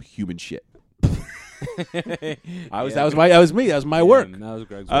eat human shit. That was me. That was my work. That was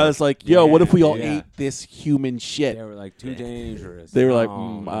Greg's I work. was like, yo, what if we all Yeah. ate this human shit? They were like too dangerous. They were like,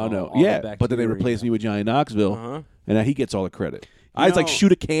 Oh, I don't know. all the Yeah, but then they replaced me with Johnny Knoxville, Uh-huh. and now he gets all the credit. You I was like, know-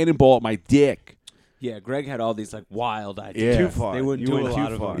 shoot a cannonball at my dick. Yeah, Greg had all these like wild ideas. Yeah. Too far. They wouldn't You do went a too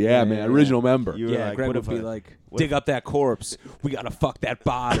lot of far. them. Yeah, man, original member. You were Yeah, like, Greg what would if be I- like, what dig if- up that corpse. We gotta fuck that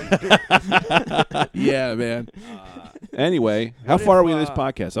body. Yeah, man. Anyway, how What far if, are we in this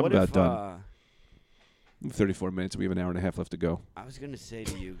podcast? I'm what about if, done. 34 minutes. We have an hour and a half left to go. I was gonna say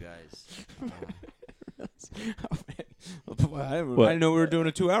to you guys. I didn't know we were doing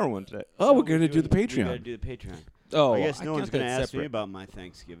a 2-hour one today. Oh, we're going to do the We gotta Patreon. do the Patreon. Oh, I guess no one's count gonna that ask me separate. about my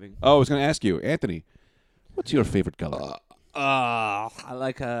Thanksgiving. Oh, I was going to ask you, Anthony, What's your favorite color? I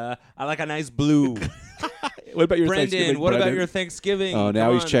like a nice blue. What about your Brendan, Thanksgiving? what about Brendan? your Thanksgiving? Oh, now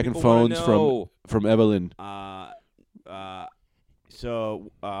Come he's on, checking people wanna phones know. from Evelyn.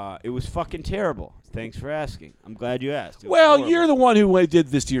 So it was fucking terrible. Thanks for asking. I'm glad you asked. It was Well, horrible. you're the one who did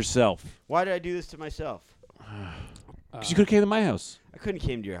this to yourself. Why did I do this to myself? Because you could have came to my house. I couldn't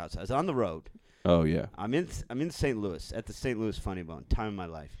came to your house. I was on the road. Oh yeah. I'm in St. Louis at the St. Louis Funny Bone. Time of my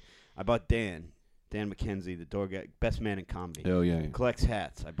life. I bought Dan McKenzie, the door guy, best man in comedy. Oh yeah. Collects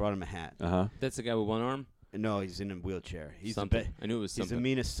hats. I brought him a hat. Uh-huh. That's the guy with one arm? No, he's in a wheelchair. He's something. the I knew it was He's something. the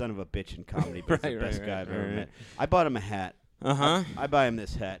meanest son of a bitch in comedy, but he's the best guy I've ever right. met. I bought him a hat. Uh-huh. I buy him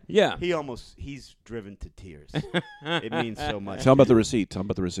this hat. Yeah. He's driven to tears. It means so much. Tell him about the receipt. Tell him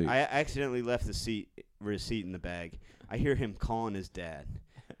about the receipt. I accidentally left the receipt in the bag. I hear him calling his dad.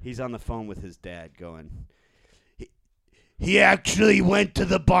 He's on the phone with his dad going, he actually went to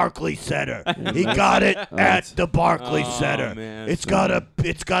the Barclays Center. He got it at the Barclays Center. Man. It's got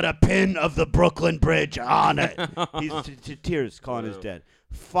a pin of the Brooklyn Bridge on it. He's to tears calling his dad.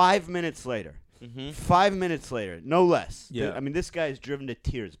 5 minutes later. 5 minutes later, no less. Yeah. I mean, this guy is driven to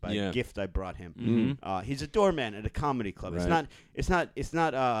tears by Yeah. a gift I brought him. Mhm. He's a doorman at a comedy club. Right. It's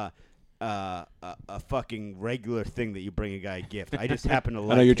not a fucking regular thing that you bring a guy a gift. I just happen to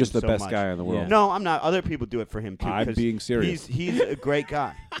like I know you're him just the so best much. guy in the world. Yeah. No, I'm not. Other people do it for him too. I'm 'cause being serious. He's a great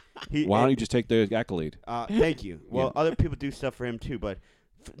guy. Why don't you just take the accolade? Thank you. Well, Yeah. other people do stuff for him too, but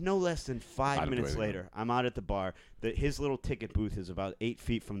no less than I 5 don't do minutes anything. later, I'm out at the bar. His little ticket booth is about 8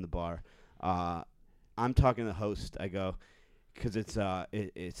 feet from the bar. I'm talking to the host. I go, because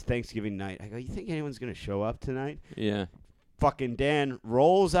it's Thanksgiving night. I go, you think anyone's gonna show up tonight? Yeah. Fucking Dan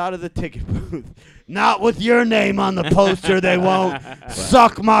rolls out of the ticket booth. Not with your name on the poster, they won't.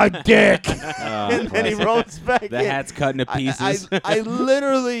 Suck my dick. And then he rolls back The in. hat's cut into pieces. I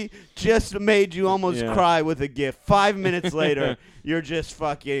literally just made you almost Yeah. cry with a gift. 5 minutes later, you're just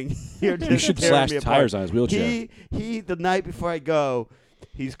fucking. You're just You should tearing slash me apart. tires on his wheelchair. He. The night before I go,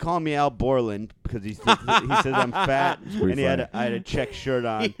 he's calling me Al Borland because he says I'm fat, pretty and I had a check shirt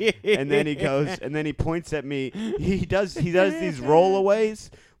on, and then he goes, and then he points at me. He does these rollaways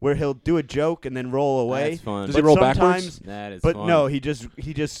where he'll do a joke and then roll away. That's fun. Does But he roll sometimes- backwards? That is But fun. no, he just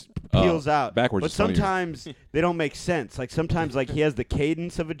peels out. Backwards But is funnier. sometimes they don't make sense. Like sometimes like he has the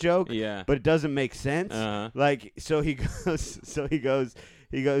cadence of a joke, Yeah. but it doesn't make sense. Uh-huh. Like so he goes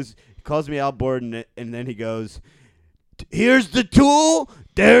he calls me Al Borden, and then he goes, here's the tool,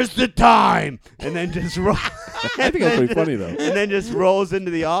 there's the time, and then just I think that's pretty funny though. and then just rolls into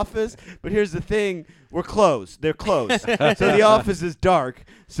the office. But here's the thing, we're closed. They're closed. So the office is dark.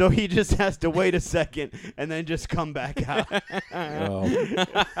 So he just has to wait a second and then just come back out. Oh.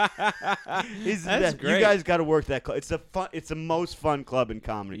 He's That's You great. guys got to work that club. It's the most fun club in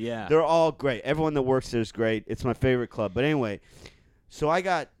comedy. Yeah. They're all great. Everyone that works there is great. It's my favorite club. But anyway, so I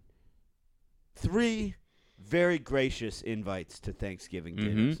got 3 very gracious invites to Thanksgiving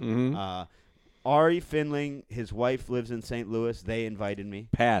dinners. Mhm. Ari Finling, his wife lives in St. Louis. They invited me.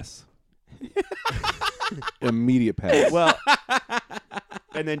 Pass. Immediate pass. Well,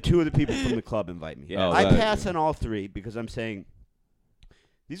 and then 2 of the people from the club invite me. Yeah. Oh, I that- pass on all 3 because I'm saying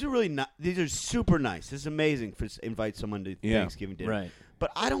these are these are super nice. This is amazing to invite someone to Yeah. Thanksgiving dinner. Right.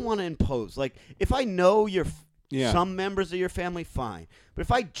 But I don't want to impose. Like if I know Yeah. some members of your family, fine. But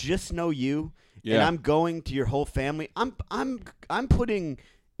if I just know you and Yeah. I'm going to your whole family, I'm putting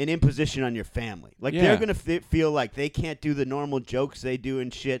an imposition on your family. Like Yeah. they're gonna feel like they can't do the normal jokes they do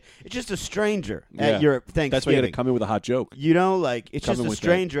and shit. It's just a stranger Yeah. at your Thanksgiving. That's why you got to come in with a hot joke. You know, like it's Come just in a with that.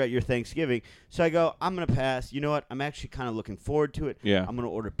 stranger at your Thanksgiving. So I go, I'm gonna pass. You know what? I'm actually kind of looking forward to it. Yeah. I'm gonna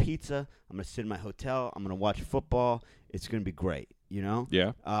order pizza. I'm gonna sit in my hotel. I'm gonna watch football. It's gonna be great. You know.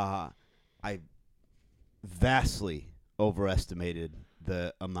 Yeah. I vastly overestimated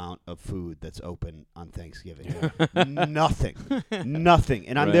the amount of food that's open on Thanksgiving. Nothing.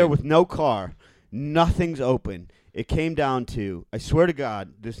 And I'm there Right. with no car. Nothing's open. It came down to, I swear to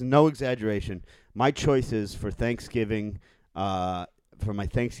God, there's no exaggeration, my choices for Thanksgiving, for my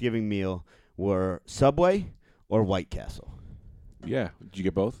Thanksgiving meal were Subway or White Castle. Yeah. Did you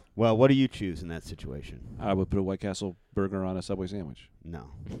get both? Well, what do you choose in that situation? I would put a White Castle burger on a Subway sandwich. No,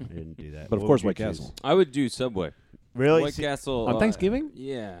 I didn't do that. But of What course, would you White choose? Castle. I would do Subway. Really? White See- Castle. On Thanksgiving?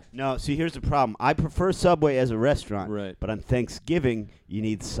 Yeah. No, see, here's the problem. I prefer Subway as a restaurant, Right. but on Thanksgiving, you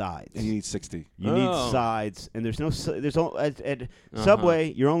need sides. And you need 60. You need Oh. sides, and there's no at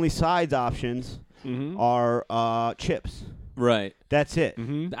Subway. Your only sides options Mm-hmm. are chips. Right. That's it.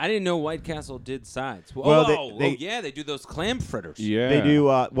 Mm-hmm. I didn't know White Castle did sides. Well, They do those clam fritters. Yeah. They do.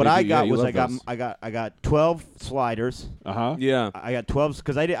 What They I do, got yeah, you was love I those. got 12 sliders. Uh-huh. Yeah. I got 12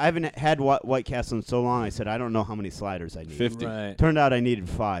 because I haven't had White Castle in so long. I said I don't know how many sliders I need. 50. Right. Turned out I needed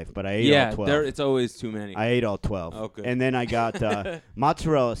 5, but I ate all 12. It's always too many. I ate all 12. Okay. And then I got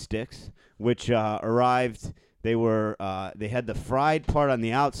mozzarella sticks, which arrived. They were they had the fried part on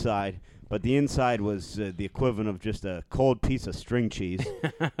the outside, but the inside was the equivalent of just a cold piece of string cheese.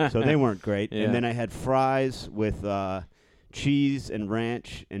 So they weren't great. Yeah. And then I had fries with cheese and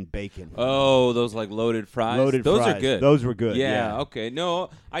ranch and bacon. Oh, those like loaded fries. Loaded those fries. are good. Those were good. Yeah, okay. No,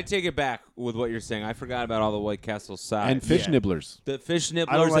 I take it back with what you're saying. I forgot about all the White Castle sides. And fish Yeah. nibblers. The fish I nibblers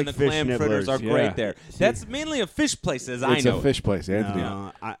don't like and the fish clam fritters nibblers. are Yeah. great there. See- That's mainly a fish place, as I It's know. a fish place, Anthony.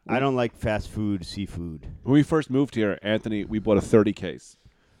 No, I don't like fast food, seafood. When we first moved here, Anthony, we bought a 30 case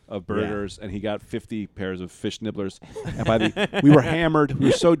of burgers, and he got 50 pairs of fish nibblers. And we were hammered. We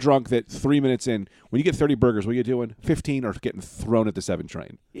were so drunk that 3 minutes in, when you get 30 burgers, what are you doing? 15 are getting thrown at the 7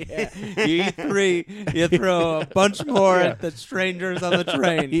 train. Yeah. You eat 3, you throw a bunch more at the strangers on the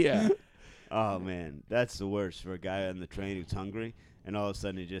train. Yeah. Oh man, that's the worst for a guy on the train who's hungry, and all of a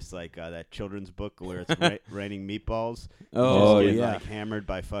sudden he just like that children's book where it's raining meatballs. Oh, Just get, yeah. like hammered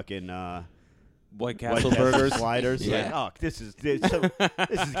by fucking White White Castle Castle burgers. sliders. Yeah. Like,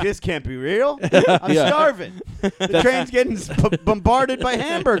 this can't be real. I'm Yeah. starving. The train's getting bombarded by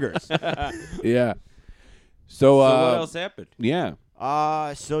hamburgers. Yeah. So So, what else happened? yeah.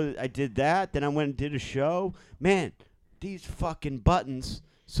 So I did that. Then I went and did a show. Man, these fucking buttons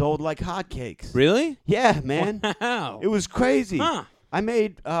sold like hotcakes. Really? Yeah, man. Wow. It was crazy. Huh. I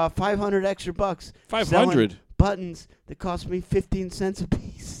made 500 extra bucks. 500? selling buttons that cost me 15 cents a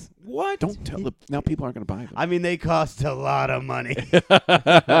piece. What? Don't tell them. Now people aren't going to buy them. I mean, they cost a lot of money.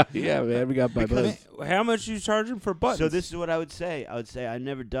 Yeah, man. We got my buzz. How much you charging for buttons? So this is what I would say. I've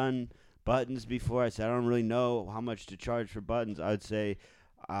never done buttons before. I said I don't really know how much to charge for buttons. I would say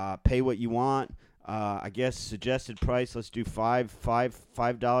pay what you want. I guess suggested price. Let's do $5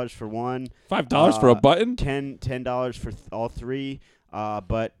 for one. $5 for a button? $10 for all 3.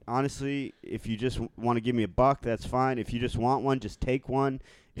 But honestly, if you just want to give me $1, that's fine. If you just want one, just take one.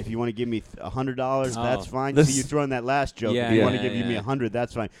 If you want to give me $100, that's fine. This- See, you throw in that last joke. Yeah, if you yeah, want to yeah, give me yeah. $100,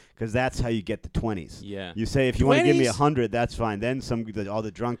 that's fine, because that's how you get the 20s. Yeah. You say if you want to give me 20s? 100, that's fine. Then all the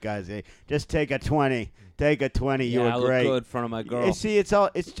drunk guys say, just take a 20. Take a 20. You Yeah, I were look great. good in front of my girl. You see, it's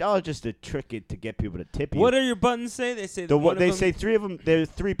all just a trick to get people to tip you. What do your buttons say? They say They say 3 of them. There's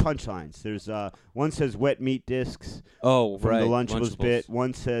 3 punchlines. There's one says wet meat discs Oh, from right. the Lunchables Lunchables. bit.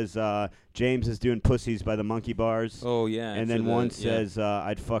 One says James is doing pussies by the monkey bars. Oh yeah. And for then the- one yeah. says Oh,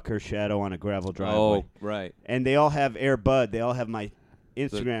 I'd fuck her shadow on a gravel driveway. Oh, right. And they all have Air Bud. They all have my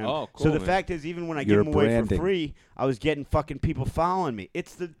Instagram. Oh, so cool, the man. fact is, even when I You're give them away branding. for free, I was getting fucking people following me.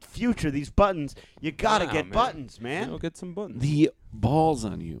 It's the future. These buttons, you gotta Wow, get man. buttons, man. Go get some buttons. The balls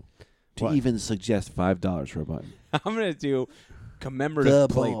on you to What? even suggest $5 for a button. I'm gonna do commemorative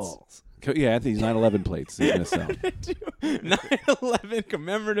plates. Yeah, Anthony's 9/11 plates. He's gonna sell. 9/11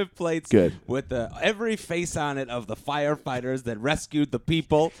 commemorative plates. Good. With every face on it of the firefighters that rescued the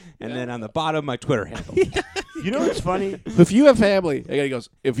people, and then on the bottom my Twitter handle. You know what's funny? If you have family, again, he goes,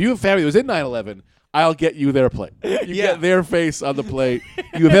 if you have family that was in 9/11, I'll get you their plate. You Yeah. get their face on the plate.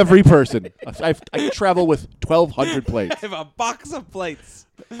 You have every person. I travel with 1,200 plates. I have a box of plates.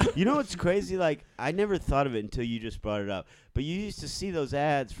 You know what's crazy? Like, I never thought of it until you just brought it up. But you used to see those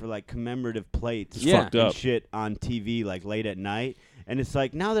ads for, like, commemorative plates Yeah. fucked and up. shit on TV, like, late at night. And it's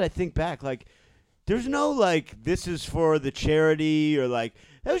like, now that I think back, like, there's no, like, this is for the charity or, like,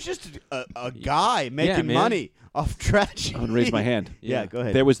 that was just a guy making man. money off tragedy. I'm gonna raise my hand. Yeah, Yeah. go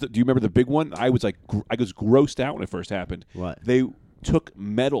ahead. There was. Do you remember the big one? I was like, I was grossed out when it first happened. What? They took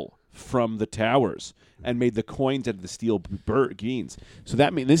metal from the towers and made the coins out of the steel beans. So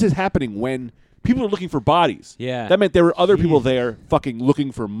that means this is happening when people are looking for bodies. Yeah. That meant there were other people there fucking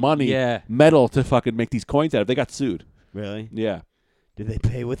looking for money, Yeah. metal to fucking make these coins out of. They got sued. Really? Yeah. Did they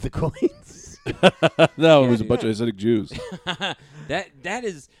pay with the coins? No, it was a bunch of Hasidic Jews. That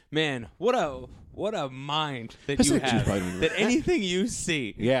is, man, what a mind that That's you not have. Jew fighting. That anything you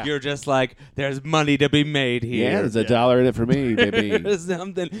see, Yeah. you're just like, there's money to be made here. Yeah, there's $1 in it for me, baby. There's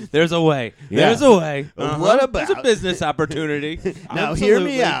something. There's a way. Yeah. There's a way. What There's a about- business opportunity. Now hear Absolutely.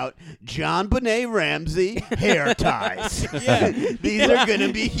 me out. John Benet Ramsey hair ties. Yeah, these are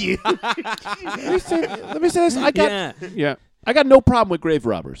gonna be huge. Let me say this. I got Yeah. I got no problem with grave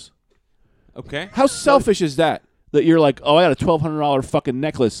robbers. Okay. How selfish is that? That you're like, oh, I got a $1,200 fucking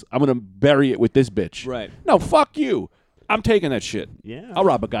necklace. I'm gonna bury it with this bitch. Right. No, fuck you. I'm taking that shit. Yeah. I'll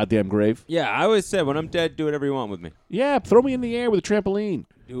rob a goddamn grave. Yeah, I always said when I'm dead, do whatever you want with me. Yeah, throw me in the air with a trampoline.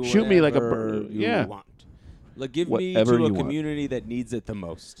 Do Shoot me like a whatever bird. you Yeah. want. Like, give me Whatever to you a want. community that needs it the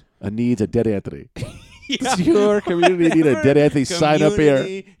most. Needs a dead Anthony. Yeah. Does your community need a dead Anthony? Sign up here.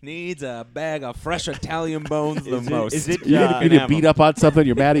 Community needs a bag of fresh Italian bones the most. Is it? You get beat up on something.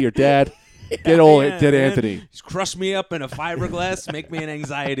 You're mad at your dad. Get old Yeah, dead man. Anthony. Just crush me up in a fiberglass, make me an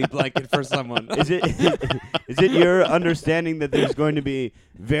anxiety blanket for someone. Is it your understanding that there's going to be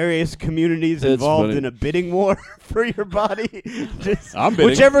various communities That's involved funny. in a bidding war for your body? Just I'm bidding.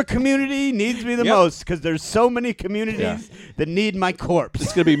 whichever community needs me the Yep. most, because there's so many communities that need my corpse.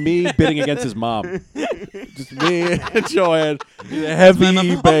 It's gonna be me bidding against his mom. Just me and Joanne. Heavy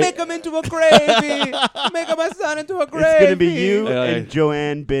I'll bait. make him into a gravy. Make my son into a gravy. It's gonna be you Yeah, and yeah.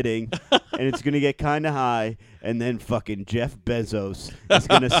 Joanne bidding, and it's gonna get kind of high, and then fucking Jeff Bezos is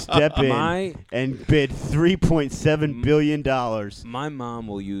gonna step in My- and bid $3.7 billion. My mom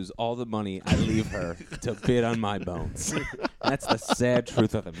will use all the money I leave her to bid on my bones. That's the sad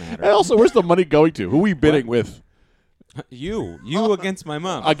truth of the And matter. also, where's the money going to? Who are we bidding with? You against my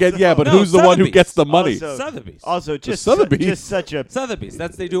mom. Again, yeah, but No, who's the one who Sotheby's. gets the money? Also- Sotheby's. Also, just Sotheby's? just such a Sotheby's.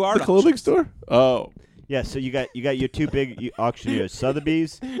 They do art. The clothing auctions. store? Oh. yeah. So you got your two big auctioneers,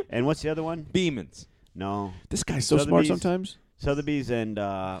 Sotheby's, and what's the other one? Beeman's. No, This guy's so smart Sotheby's. sometimes. Sotheby's and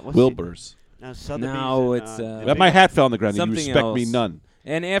what's Wilbur's. No, Sotheby's. No, and, it's, That my hat fell on the ground. And you something respect me else. none.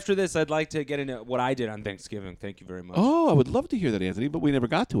 And after this, I'd like to get into what I did on Thanksgiving. Thank you very much. Oh, I would love to hear that, Anthony, but we never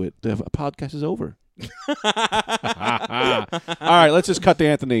got to it. The podcast is over. All right, let's just cut to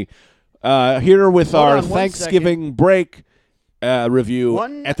Anthony. Here with Hold our on one Thanksgiving break review,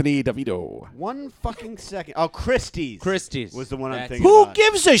 One- Anthony DeVito. One fucking second. Oh, Christie's. Christie's. was the one I'm That's thinking Who about.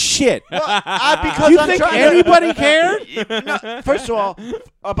 gives a shit? Well, because You I'm think trying anybody cared? No, first of all,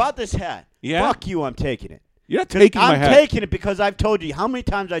 about this hat. Yeah? Fuck you. I'm taking it. You're not 'Cause taking my I'm hat. taking it because I've told you how many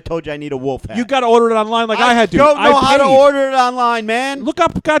times I told you I need a wolf hat. You got to order it online like I had to. don't know I how to paid. order it online, man. Look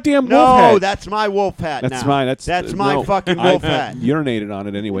up goddamn wolf No, hat. that's my wolf hat. That's now. mine. That's my no, fucking I wolf hat. urinated on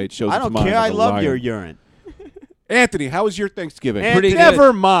it anyway. It shows I it's don't mine. care. like I a love lion. your urine. Anthony, how was your Thanksgiving? Pretty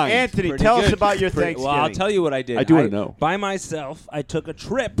Never good. mind. Anthony, Pretty tell us good. about your Pretty- Thanksgiving. Well, I'll tell you what I did. I do wanna know. By myself, I took a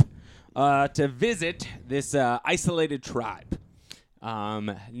trip to visit this isolated tribe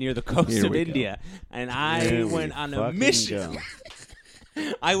near the coast Here of we go. India. And Here I we went on a fucking mission. go.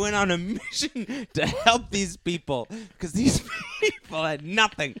 I went on a mission to help these people because these people had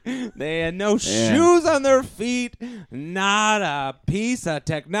nothing. They had no shoes on their feet, not a piece of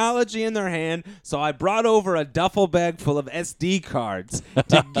technology in their hand. So I brought over a duffel bag full of SD cards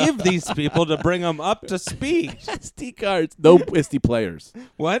to give these people to bring them up to speed. SD cards. No SD players.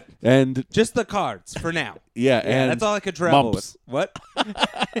 What? And Just the cards for now. yeah, Yeah, and that's all I could travel mumps. with. What?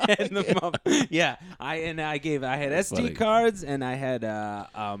 And the mump. Yeah, I had SD funny. cards and I had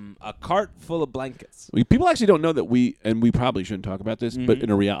a cart full of blankets. People actually don't know that we probably shouldn't talk about this, but in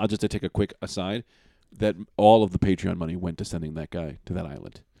a reality, I'll just to take a quick aside, that all of the Patreon money went to sending that guy to that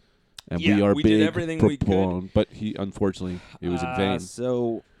island. And Yeah, we are we big did everything we could. proponent, but he unfortunately it was in vain.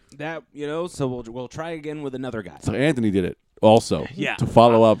 So that so we'll try again with another guy. So Anthony did it also Yeah. to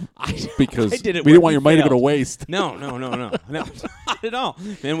follow up I because I did it we where didn't want he your money to go to failed. waste. No, not at all.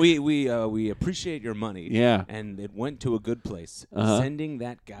 And we appreciate your money. Yeah. and it went to a good place. Uh-huh. Sending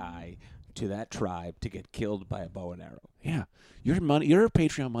that guy to that tribe to get killed by a bow and arrow. Yeah. Your money, your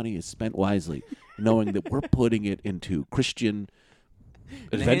Patreon money is spent wisely, knowing that we're putting it into Christian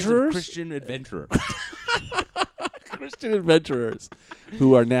In the hands of adventurers. Christian adventurer. Christian adventurers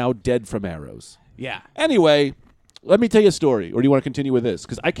who are now dead from arrows. Yeah. Anyway, let me tell you a story. Or do you want to continue with this?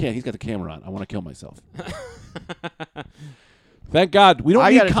 Because I can't. He's got the camera on. I want to kill myself. Thank God. We don't I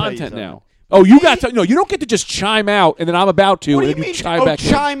need gotta tell you content something. now. Oh, you got to. No, you don't get to just chime out and then I'm about to. What do and you then mean? chime Oh, back in.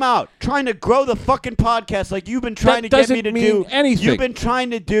 chime out! Trying to grow the fucking podcast like you've been trying to get me doesn't to mean do. anything. You've been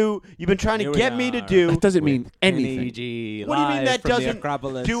trying to do. You've been trying to Here we get me to are. do. That doesn't mean anything. NEG, What do you mean live that from the doesn't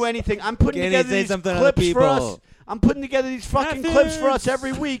Acropolis. do anything? I'm putting Can you together say these something to the clips for us. people? I'm putting together these fucking clips for us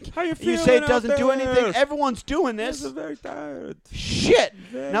every week. How you say feeling it doesn't out do anything. there? Everyone's doing this. I'm very tired. Shit.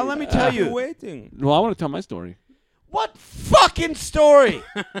 Now let me tell you. Waiting. Well, I want to tell my story. What fucking story?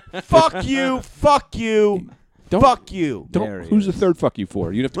 Fuck you. Fuck you. Don't- Fuck you. There he Who's the is. third fuck you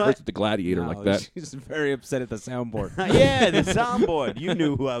for? You'd have to What? curse at the gladiator like that. She's very upset at the soundboard. Yeah, the soundboard. You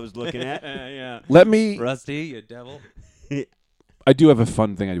knew who I was looking at. Yeah. Let me. Rusty, you devil. I do have a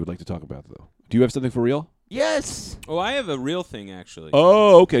fun thing I would like to talk about, though. Do you have something for real? Yes. Oh, I have a real thing, actually.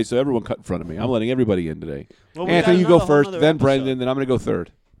 Oh, okay. So everyone cut in front of me. I'm letting everybody in today. Well, we Anthony, got you go another whole first, nother then episode. Brendan, then I'm going to go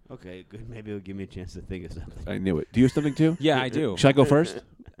third. Okay, good. Maybe it'll give me a chance to think of something. I knew it. Do you have something too? Yeah, I do. Should I go first?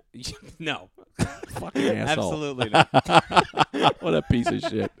 No. Fucking asshole. Absolutely not. What a piece of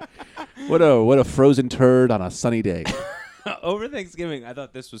shit. What a frozen turd on a sunny day. Over Thanksgiving, I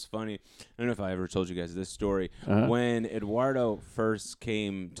thought this was funny. I don't know if I ever told you guys this story. Uh-huh. When Eduardo first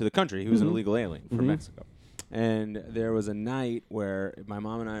came to the country, he was an illegal alien from Mexico. And there was a night where my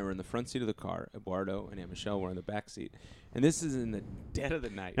mom and I were in the front seat of the car. Eduardo and Aunt Michelle were in the back seat. And this is in the dead of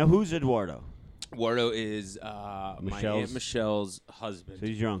the night. Now, who's Eduardo? Eduardo is my Aunt Michelle's husband. So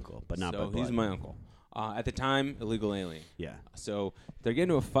he's your uncle, but not by So he's blood. my uncle. At the time, illegal alien. Yeah. So they're getting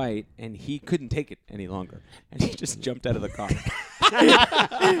into a fight, and he couldn't take it any longer, and he just jumped out of the car.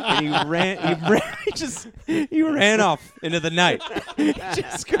 And he ran off into the night. He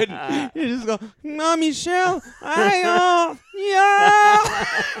just couldn't. He just go, "No, Michelle, yeah,"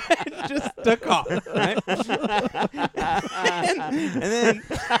 and just took off. Right? and then.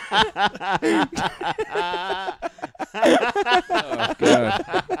 Oh, God.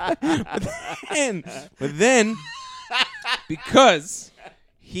 But then, because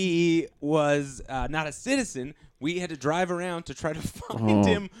he was not a citizen, we had to drive around to try to find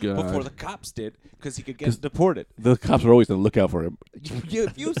him before the cops did, because he could get deported. The cops are always on the lookout for him.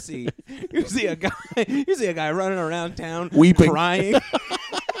 If you see a guy running around town, Weeping. crying,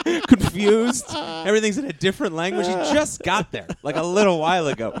 confused, everything's in a different language. He just got there like a little while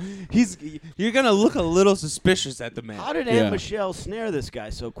ago. You're gonna look a little suspicious at the man. How did Aunt Michelle snare this guy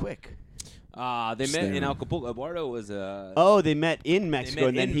so quick? They met in Acapulco. Eduardo was they met in Mexico,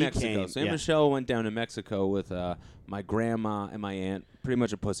 and then he came. So Aunt Michelle went down to Mexico with my grandma and my aunt. Pretty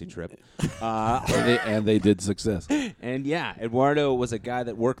much a pussy trip. And they did success. And yeah, Eduardo was a guy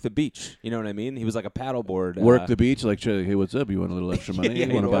that worked the beach. You know what I mean? He was like a paddleboard. Work the beach, like, hey, what's up? You want a little extra money?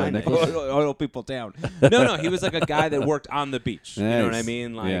 You want to buy a necklace? Oil people down. No, he was like a guy that worked on the beach. Nice. You know what I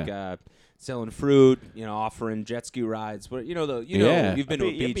mean? Like selling fruit, offering jet ski rides. But you've been to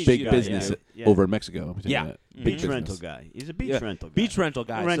a beach. Big business over in Mexico. Yeah. Beach rental guy. He's a beach rental guy. Beach rental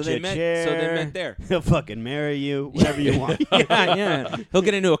guy. Rent so they met there. He'll fucking marry you, whatever you want. yeah. He'll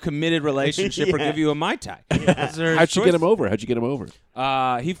get into a committed relationship or give you a Mai Tai. How'd you get him over?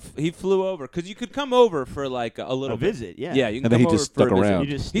 He flew over because you could come over for like a little visit. Yeah. Yeah, you can and then come he over just for stuck a visit. around.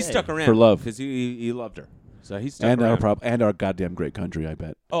 He stuck around for love because he loved her. So he stuck around. And our goddamn great country, I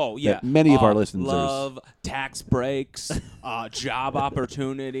bet. Oh yeah, that many of our listeners love tax breaks, job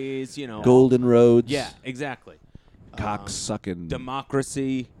opportunities. Golden roads. Yeah, exactly. Cock sucking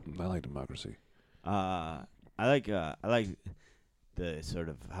democracy. I like democracy. I like the sort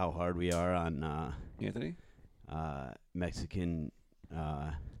of how hard we are on Anthony? Mexican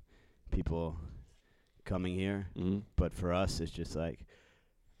people coming here, but for us it's just like,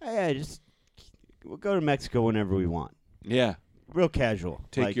 hey, we'll go to Mexico whenever we want. Yeah. Real casual.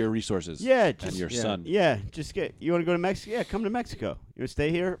 Take your resources. Yeah. And your son. Yeah. You want to go to Mexico? Yeah, come to Mexico. You want to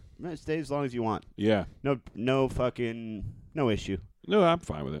stay here? Stay as long as you want. Yeah. No issue. No, I'm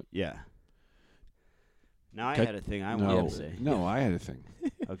fine with it. Yeah. Now I had a thing I wanted to say. No, I had a thing.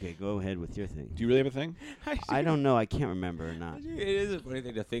 Okay, go ahead with your thing. Do you really have a thing? I don't know. I can't remember or not. It is a funny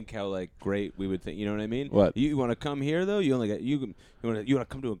thing to think how great we would think. You know what I mean? What? You want to come here though? You want to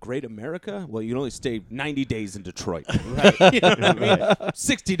come to a great America? Well, you can only stay 90 days in Detroit. Right? You know what I mean?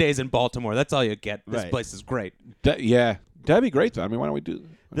 60 days in Baltimore. That's all you get. This place is great. Yeah, that'd be great though. I mean, why don't we do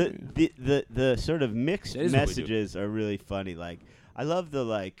the sort of mixed messages are really funny. Like I love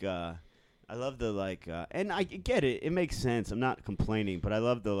the and I get it. It makes sense. I'm not complaining, but I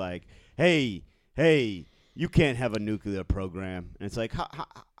love the hey, you can't have a nuclear program. And it's like,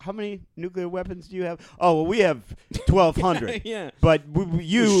 how many nuclear weapons do you have? Oh, well, we have 1,200. Yeah. But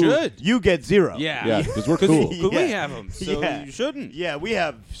you get 0. Yeah. Because we're cool. We have them, so you shouldn't. Yeah, we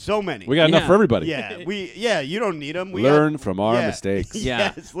have so many. We got enough for everybody. Yeah, you don't need them. Learn from our mistakes.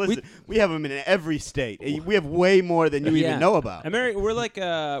 Yeah. Yes, listen, we have them in every state. We have way more than you even know about. We're like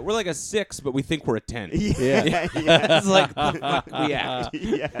a 6, but we we're a 10. Yeah. It's like the fuck we act.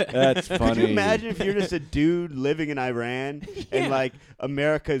 Yeah. That's funny. Could you imagine if you're just a dude living in Iran and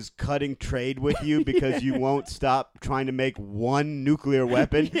America's cutting trade with you because you won't stop trying to make one nuclear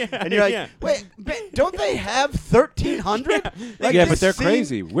weapon? And you're like, wait, don't they have 1,300? But they're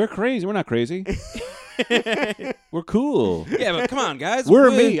crazy. We're crazy. We're not crazy. We're cool. Yeah, but come on, guys.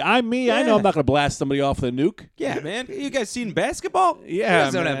 I'm me. Yeah. I know I'm not going to blast somebody off with a nuke. Yeah, man. You guys seen basketball? Yeah, you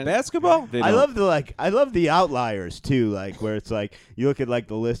guys don't have basketball? I love the outliers too, where it's you look at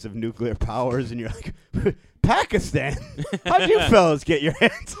the list of nuclear powers and you're like, Pakistan. How'd you fellas get your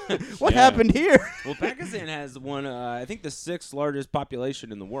hands? What happened here? Well, Pakistan has one, I think, the 6th largest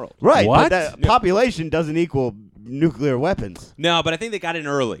population in the world. Right, What? but that population doesn't equal nuclear weapons. No, but I think they got in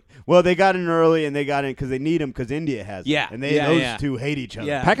early. Well, they got in early, and they got in because they need them because India has them. Yeah, And yeah, those yeah. two hate each other.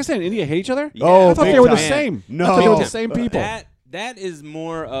 Yeah. Pakistan and India hate each other? Yeah, Oh, I thought big they were the time. same. No. I thought they were the Big same time. people. That is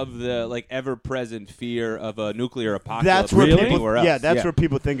more of the ever-present fear of a nuclear apocalypse. That's where than Really? anywhere else. people. Yeah, that's where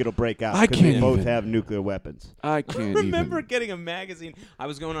people think it'll break out. I 'cause can't they both even. have nuclear weapons. I can't I remember even. getting a magazine. I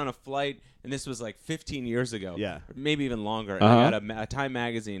was going on a flight, and this was like 15 years ago. Yeah. Maybe even longer. And Uh-huh. I got a Time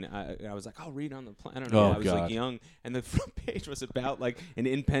magazine. I was like, I'll read on the plane. I don't know. Oh, I was God. like young, and the front page was about like an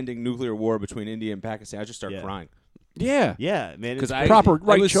impending nuclear war between India and Pakistan. I just started Yeah. crying. Yeah. Yeah, man. Because it's Proper I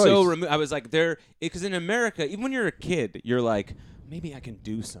right was choice. so I was like, because in America, even when you're a kid, you're like, maybe I can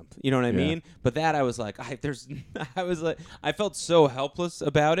do something. You know what I Yeah. mean? But that I was like, I felt so helpless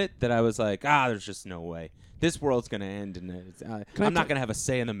about it that I was like, there's just no way. This world's gonna end, and I'm not gonna have a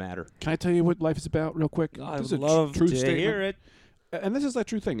say in the matter. Can I tell you what life is about real quick? I This is would a love true to statement. hear it. And this is that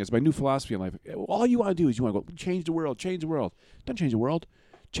true thing. It's my new philosophy in life. All you want to do is you want to go change the world, change the world. Don't change the world.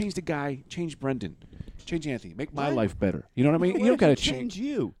 Change the guy. Change Brendan. Change Anthony. Make my What? life better. You know what I mean? Why You don't did got to change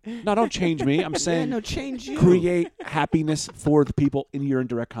you. No, don't change me. I'm saying change you. create happiness for the people in your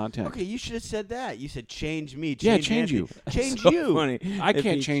indirect content. Okay, you should have said that. You said change me. Yeah, Change change you. Anthony. Change So you. funny. I If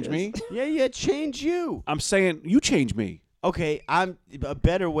can't he change just- me. Yeah, change you. I'm saying you change me. Okay, a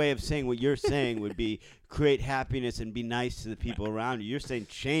better way of saying what you're saying would be create happiness and be nice to the people around you. You're saying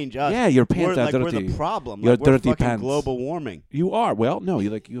change us. Yeah, your pants we're, are like, we're dirty. the problem. Your Like, we're dirty fucking pants. global warming. You are. Well, no, you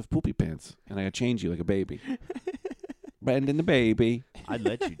have poopy pants, and I change you like a baby. Brendan the baby. I'd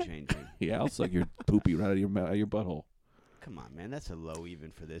let you change me. Yeah, I'll suck your poopy right out of your butthole. Come on, man. That's a low even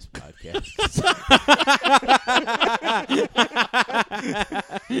for this podcast.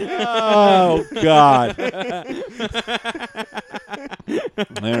 Oh God!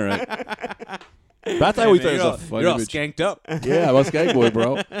 All right. That's how we thought it was a funny You're all image. skanked up. Yeah, I'm a skank boy,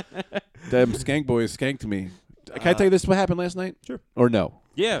 bro. Them skank boys skanked me. Can I tell you this? What happened last night? Sure. Or no?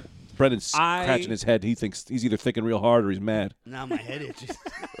 Yeah. Brendan's I- scratching his head. He thinks he's either thinking real hard or he's mad. now my head itches.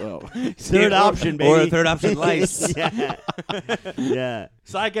 Oh. Third option, baby. Or a third option, lice. yeah. Yeah.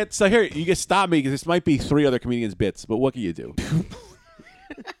 So here you get stop me because this might be 3 other comedians' bits, but what can you do?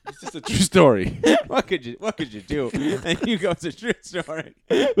 It's just a true story. What could you do? And you go, it's a true story.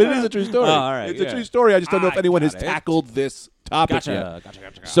 But it is a true story. Oh, all right, It's a yeah. true story. I just don't know if I anyone has got it. tackled this topic Gotcha.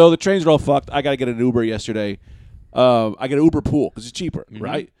 yet. So the trains are all fucked. I got to get an Uber yesterday. I got an Uber pool because it's cheaper,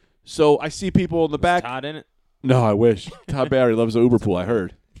 right? So I see people in the back. Todd in it. No, I wish. Todd Barry loves the Uber pool, I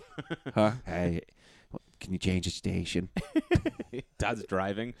heard. Huh? Hey, can you change the station? Todd's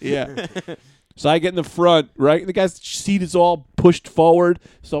driving. Yeah. So I get in the front, right? And the guy's seat is all pushed forward.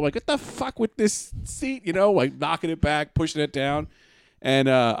 So I'm like, what the fuck with this seat? You know, like knocking it back, pushing it down. And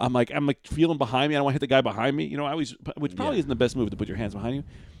I'm like feeling behind me. I don't want to hit the guy behind me. You know, which probably isn't the best move to put your hands behind you.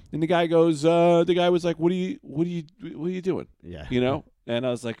 And the guy goes, the guy was like, what are you doing? Yeah. You know? And I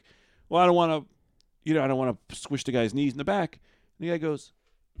was like, well, I don't want to squish the guy's knees in the back. And the guy goes,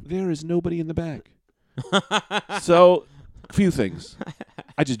 there is nobody in the back. So, a few things.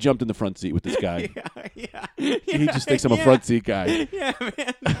 I just jumped in the front seat with this guy. Yeah. He just thinks I'm a front seat guy. Yeah,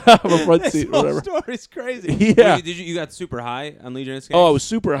 man. I'm a front This seat, whole whatever. story's crazy. Yeah. Wait, you got super high on Legion Escape? Oh, it was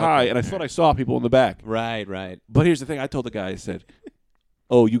super high, and I thought I saw people in the back. Right. But here's the thing. I told the guy, I said,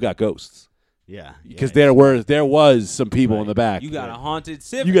 oh, you got ghosts. Yeah. Because there was some people in the back. You got a haunted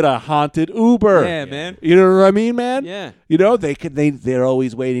Civic. You got a haunted Uber. Yeah, man. You know what I mean, man? Yeah. You know, they're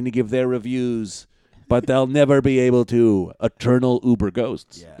always waiting to give their reviews, but they'll never be able to. Eternal Uber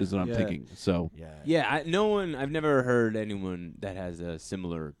ghosts is what I'm Yeah. thinking. So Yeah, I've never heard anyone that has a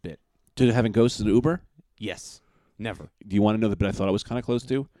similar bit. to having ghosts in Uber? Yes. Never. Do you want to know the bit I thought I was kind of close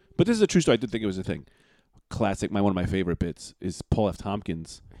to? But this is a true story. I did think it was a thing. Classic. One of my favorite bits is Paul F.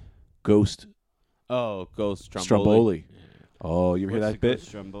 Tompkins' ghost Oh, Ghost Stromboli. Stromboli. Oh, you ever hear What's that the bit? Ghost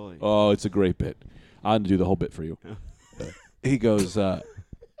Stromboli? Oh, it's a great bit. I'm going to do the whole bit for you. He goes,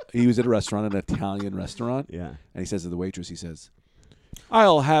 he was at a restaurant, an Italian restaurant, Yeah. and he says to the waitress, he says,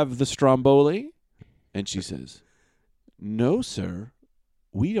 I'll have the Stromboli. And she says, no, sir,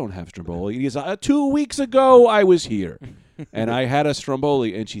 we don't have Stromboli. And he goes, 2 weeks ago I was here, and I had a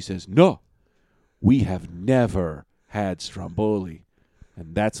Stromboli. And she says, no, we have never had Stromboli.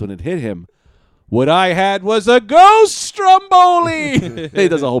 And that's when it hit him. What I had was a ghost Stromboli. He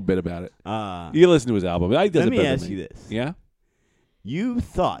does a whole bit about it. You listen to his album. He does Let it me better ask than you me. this. Yeah? You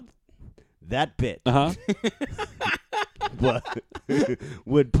thought that bit Uh-huh. but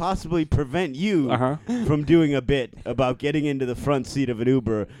would possibly prevent you from doing a bit about getting into the front seat of an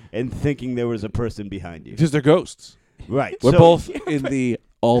Uber and thinking there was a person behind you. Because they're ghosts. Right. We're both in the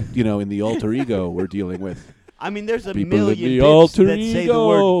in the alter ego we're dealing with. I mean, there's a People in million the bits alter that say the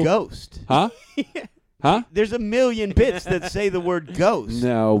word ghost. Huh? Huh? There's a million bits that say the word ghost.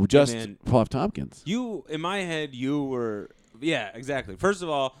 No, just man. Paul F. Tompkins. You, in my head, you were... Yeah, exactly. First of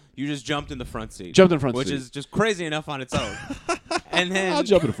all, you just jumped in the front seat. Jumped in the front which seat. is just crazy enough on its own. And then... I'll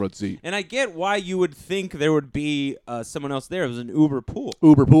jump in the front seat. And I get why you would think there would be someone else there. It was an Uber pool.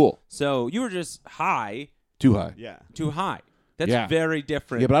 Uber pool. So you were just high. Too high. Yeah. Too high. That's Yeah. very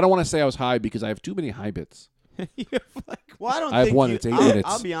different. Yeah, but I don't want to say I was high because I have too many high bits. Well, I don't I have think one. you, It's 8 I'll, minutes.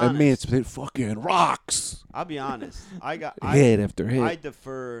 I'll be A honest. minute's it fucking rocks. I'll be honest. Hit after hit. I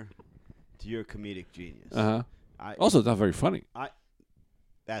defer to your comedic genius. Uh-huh. I, Also, it's not very funny.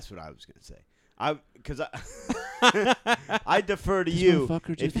 That's what I was gonna say. Because I defer to This you.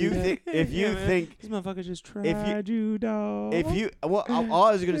 motherfucker just If you did that. think, if you think, This motherfucker just tried you, dog. if you, well, all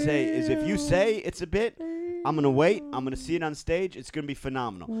I was gonna say is if you say it's a bit, I'm gonna wait. I'm gonna see it on stage. It's gonna be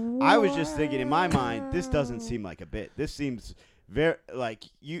phenomenal. I was just thinking in my mind, this doesn't seem like a bit. This seems very like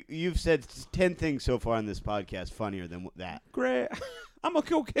you've said 10 things so far on this podcast funnier than that. Great. I'm going to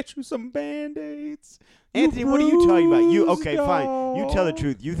go get you some Band-Aids. Anthony, what are you talking about? You bruised okay? Fine. You tell the dog.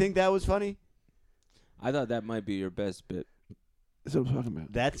 truth. You think that was funny? I thought that might be your best bit. That's what I'm talking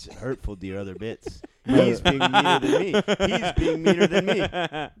about. That's hurtful to your other bits. He's being meaner than me. He's being meaner than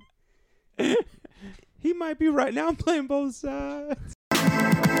me. He might be right now. I'm playing both sides.